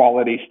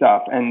quality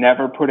stuff and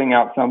never putting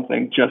out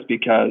something just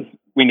because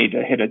we need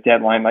to hit a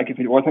deadline. Like if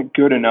it wasn't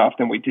good enough,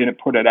 then we didn't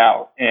put it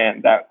out.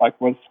 And that like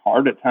was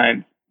hard at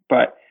times,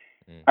 but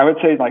I would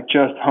say like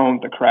just hone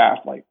the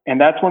craft. Like, and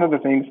that's one of the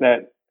things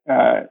that,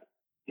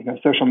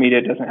 social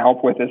media doesn't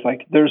help with is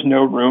like, there's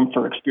no room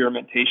for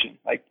experimentation.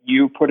 Like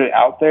you put it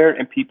out there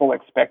and people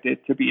expect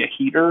it to be a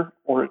heater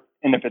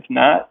and if it's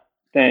not,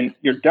 then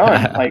you're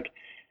done. Like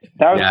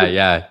that was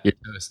you're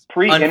toast.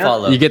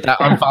 Unfollow. You get that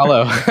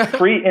unfollow.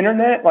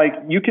 Pre-internet, like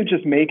you could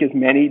just make as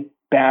many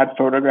bad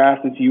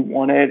photographs as you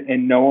wanted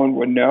and no one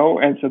would know.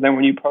 And so then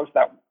when you post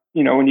that,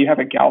 when you have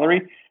a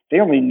gallery, they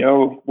only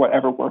know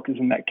whatever work is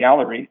in that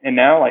gallery. And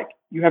now like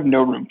you have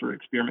no room for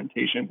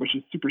experimentation, which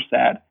is super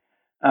sad.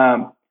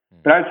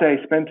 But I'd say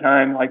spend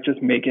time like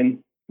just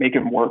making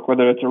work,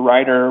 whether it's a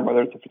writer,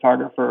 whether it's a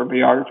photographer or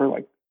videographer,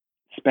 like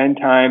spend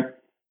time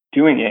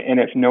doing it. And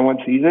if no one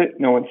sees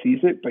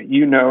it, but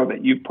you know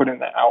that you've put in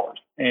the hours.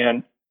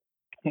 And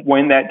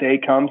when that day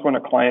comes, when a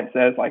client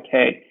says like,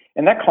 hey,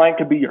 and that client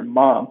could be your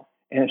mom,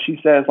 and she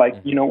says like,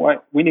 you know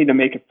what, we need to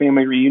make a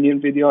family reunion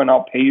video and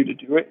I'll pay you to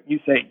do it. You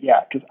say,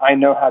 yeah, because I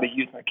know how to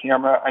use my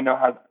camera. I know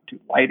how to do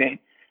lighting.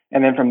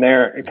 And then from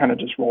there, it kind of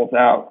just rolls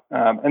out.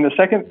 And the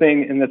second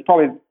thing, and that's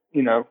probably,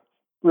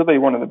 really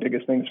one of the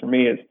biggest things for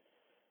me is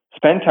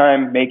spend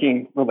time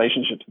making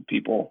relationships with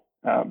people.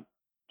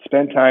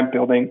 Spend time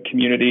building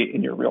community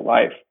in your real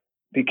life,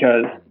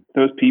 because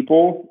those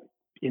people,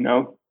 you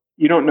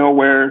don't know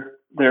where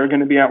they're going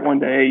to be at one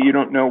day. You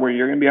don't know where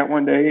you're going to be at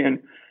one day. And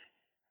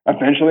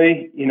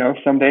eventually,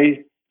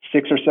 someday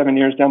 6 or 7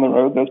 years down the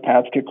road, those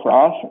paths could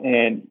cross,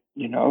 and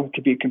it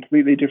could be a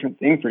completely different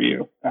thing for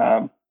you.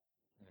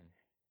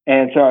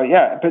 And so,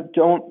 yeah, but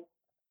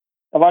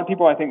a lot of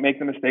people, I think, make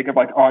the mistake of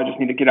like, oh, I just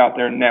need to get out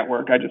there and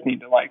network. I just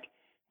need to like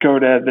go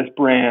to this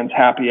brand's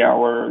happy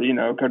hour,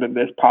 go to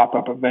this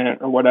pop-up event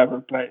or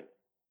whatever. But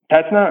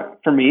that's not,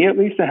 for me at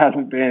least, it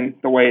hasn't been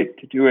the way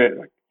to do it.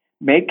 Like,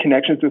 make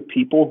connections with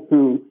people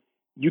who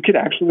you could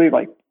actually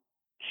like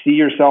see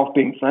yourself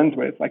being friends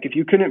with. Like, if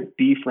you couldn't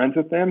be friends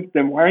with them,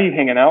 then why are you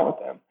hanging out with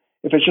them?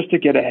 If it's just to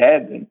get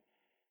ahead, then,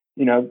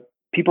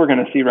 people are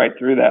going to see right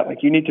through that.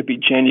 Like, you need to be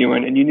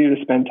genuine, and you need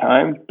to spend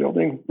time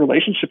building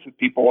relationships with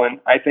people. And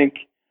I think,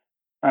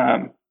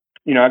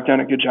 I've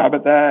done a good job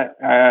at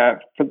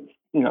that for,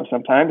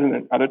 sometimes, and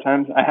then other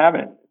times I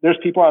haven't. There's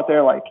people out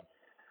there like,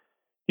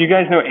 you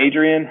guys know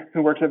Adrian,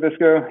 who works at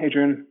Visco?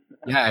 Adrian?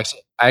 Yeah,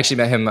 I actually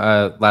met him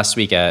last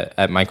week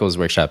at Michael's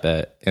workshop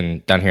down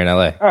here in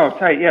LA. Oh,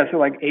 tight. Yeah. So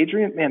like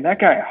Adrian, man, that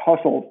guy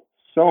hustled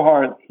so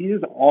hard. He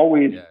is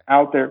always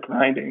out there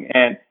grinding.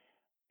 And,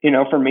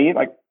 for me,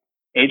 like,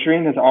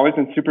 Adrian has always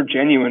been super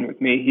genuine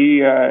with me.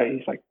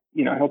 He's like,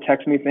 he'll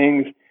text me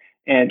things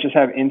and just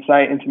have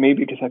insight into me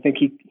because I think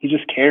he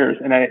just cares.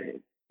 And I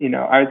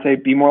would say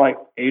be more like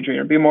Adrian,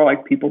 or be more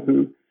like people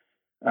who,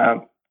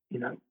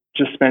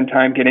 just spend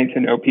time getting to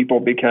know people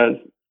because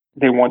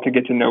they want to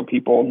get to know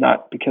people,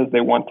 not because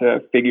they want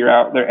to figure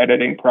out their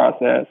editing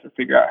process or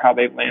figure out how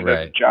they landed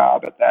a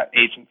job at that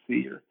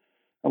agency or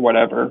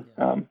whatever.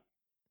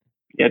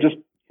 Just,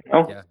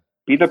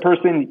 be the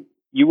person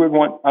you would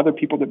want other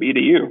people to be to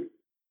you.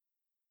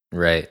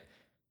 Right.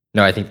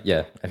 No, I think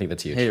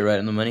that's huge. Hit it right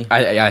on the money.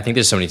 I think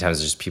there's so many times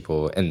there's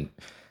people, and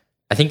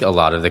I think a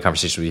lot of the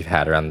conversations we've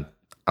had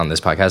on this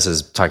podcast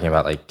is talking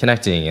about like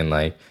connecting and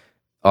like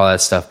all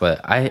that stuff.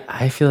 But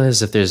I feel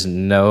as if there's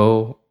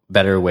no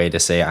better way to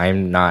say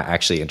I'm not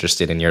actually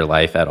interested in your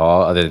life at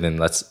all, other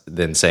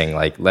than saying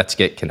like, let's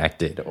get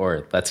connected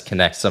or let's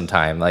connect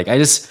sometime. Like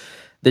there's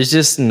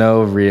just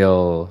no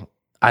real,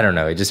 I don't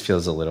know. It just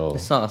feels a little.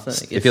 It's not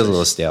authentic. It feels a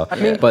little stale. I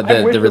mean, but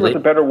I wish there was a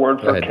better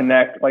word for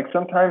connect. Like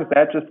sometimes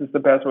that just is the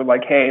best word.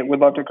 Like, hey, we'd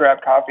love to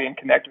grab coffee and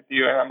connect with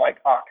you. And I'm like,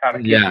 oh, kind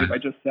of can't believe I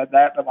just said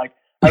that. But like,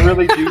 I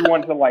really do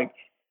want to like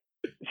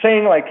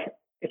saying like,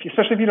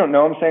 especially if you don't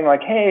know, I'm saying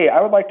like, hey,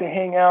 I would like to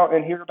hang out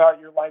and hear about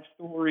your life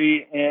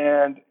story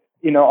and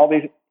all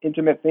these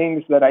intimate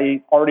things that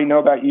I already know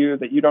about you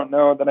that you don't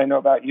know that I know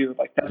about you.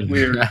 Like that's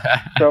weird.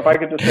 So if I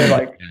could just say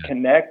like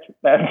connect,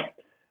 that's.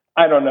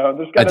 I don't know.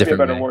 There's got to be a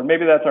better word.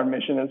 Maybe that's our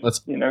mission as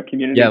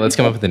community. Yeah, let's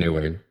come up with a new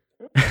word.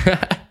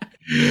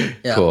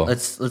 Cool.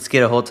 Let's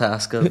get a whole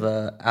task of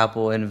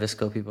Apple and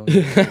Visco people.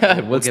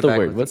 What's the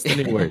word? What's the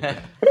new word?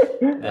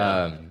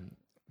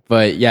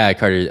 But yeah,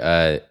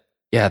 Carter.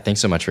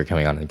 Thanks so much for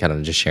coming on and kind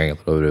of just sharing a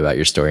little bit about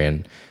your story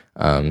and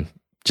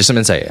just some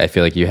insight. I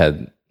feel like you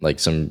had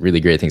like some really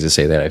great things to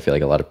say that I feel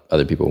like a lot of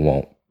other people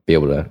won't be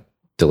able to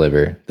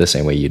deliver the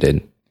same way you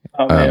did.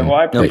 Oh man, well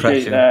I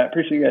appreciate that.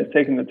 Appreciate you guys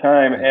taking the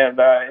time. And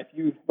if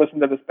you listen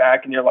to this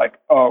back and you're like,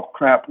 oh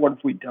crap, what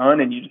have we done?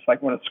 And you just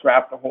like want to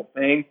scrap the whole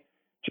thing,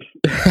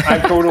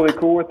 I'm totally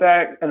cool with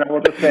that. And I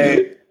will just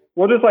say,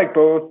 we'll just like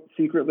both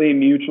secretly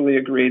mutually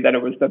agree that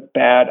it was the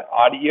bad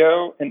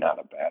audio and not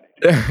a bad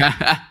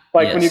idea.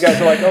 Like when you guys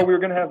are like, oh, we were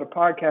going to have a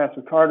podcast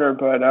with Carter,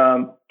 but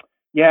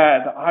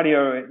the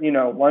audio,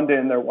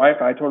 London, their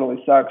Wi-Fi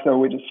totally sucks, so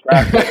we just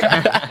scrapped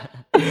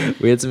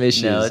it. We had some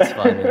issues. No, it's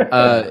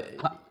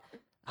fine.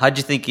 How'd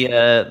you think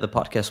the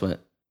podcast went?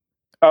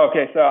 Oh,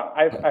 okay, so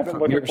I've been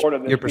looking forward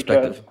to this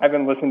because I've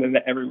been listening to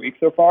it every week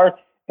so far,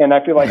 and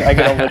I feel like I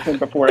get to listen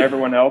before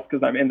everyone else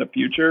because I'm in the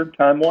future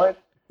time-wise.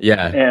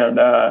 Yeah. And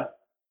I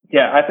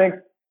think,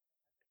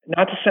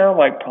 not to sound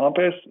like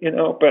pompous,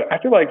 but I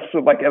feel like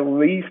at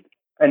least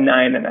a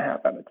 9.5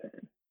 out of 10.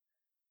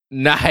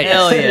 Nice.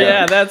 Hell yeah.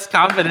 Yeah, that's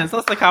confidence.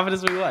 That's the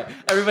confidence we want.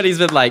 Everybody's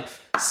been like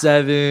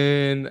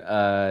 7.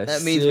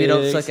 That means we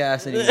don't suck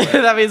ass anymore.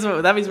 that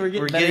means we're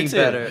getting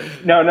better.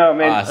 No,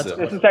 man. Awesome.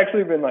 This has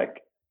actually been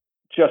like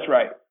just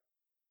right.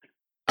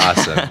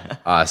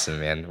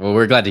 Awesome, man. Well,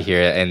 we're glad to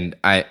hear it,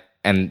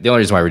 and the only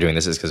reason why we're doing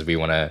this is because we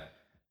want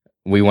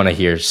to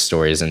hear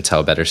stories and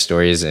tell better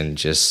stories, and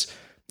just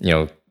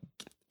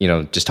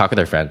just talk with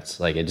our friends.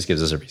 Like it just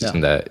gives us a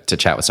reason to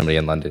chat with somebody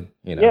in London.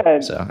 Yeah,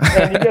 so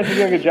and you guys are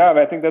doing a good job.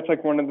 I think that's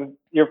like one of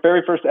your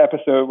very first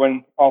episode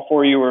when all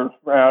 4 of you were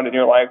around, and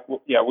you're like,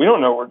 well, yeah, we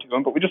don't know what we're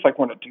doing, but we just like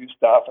want to do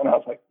stuff. And I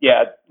was like,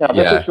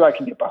 this is who I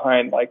can get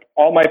behind. Like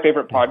all my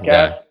favorite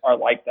podcasts are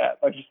like that.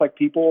 Like just like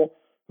people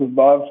who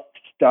love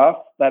stuff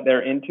that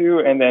they're into,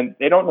 and then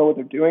they don't know what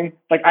they're doing.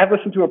 Like I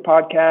listened to a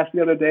podcast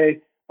the other day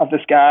of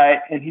this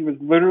guy, and he was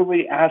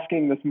literally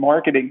asking this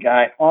marketing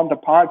guy on the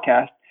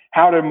podcast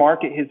how to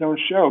market his own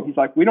show. He's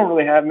like, we don't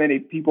really have many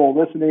people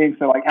listening,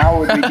 so like, how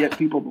would we get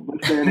people to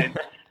listen? And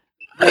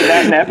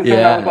that in episode,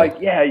 I was like,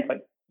 he's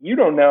like, you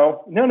don't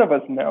know. None of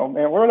us know,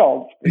 man. We're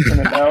all figuring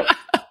it out.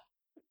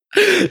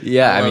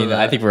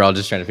 I think we're all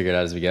just trying to figure it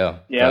out as we go.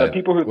 Yeah, the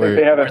people who think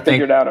they have it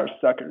figured out are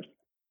suckers.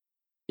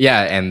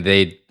 Yeah, and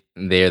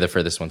they are the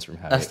furthest ones from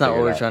having. That's not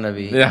what we're trying to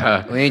be.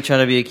 Yeah. We ain't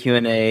trying to be a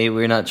Q&A.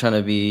 We're not trying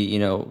to be,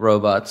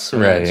 robots.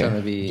 We're not trying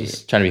to be...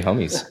 Just trying to be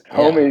homies.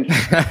 Homies.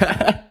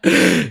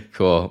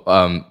 Cool.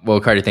 Well,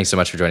 Carter, thanks so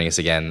much for joining us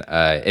again.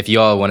 If you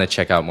all want to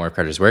check out more of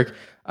Carter's work,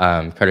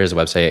 Carter has a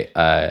website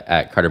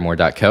at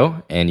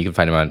cartermore.co, and you can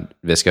find him on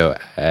Visco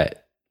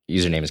at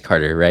username is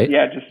Carter, right?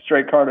 Yeah, just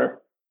straight Carter.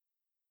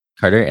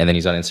 Carter, and then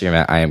he's on Instagram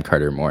at I am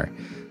Carter Moore.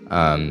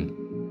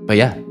 But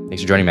yeah,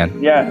 thanks for joining,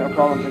 man. Yeah, no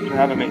problem. Thanks for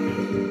having me.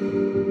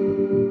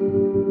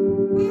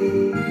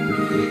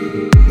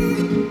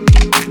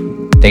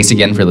 Thanks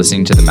again for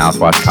listening to the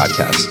Mouthwash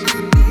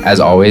Podcast. As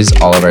always,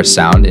 all of our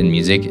sound and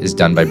music is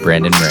done by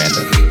Brandon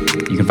Miranda.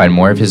 You can find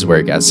more of his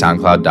work at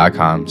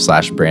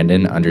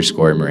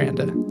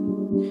soundcloud.com/Brandon_Miranda.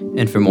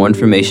 And for more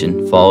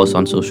information, follow us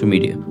on social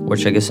media or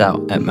check us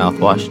out at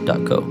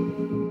mouthwash.co.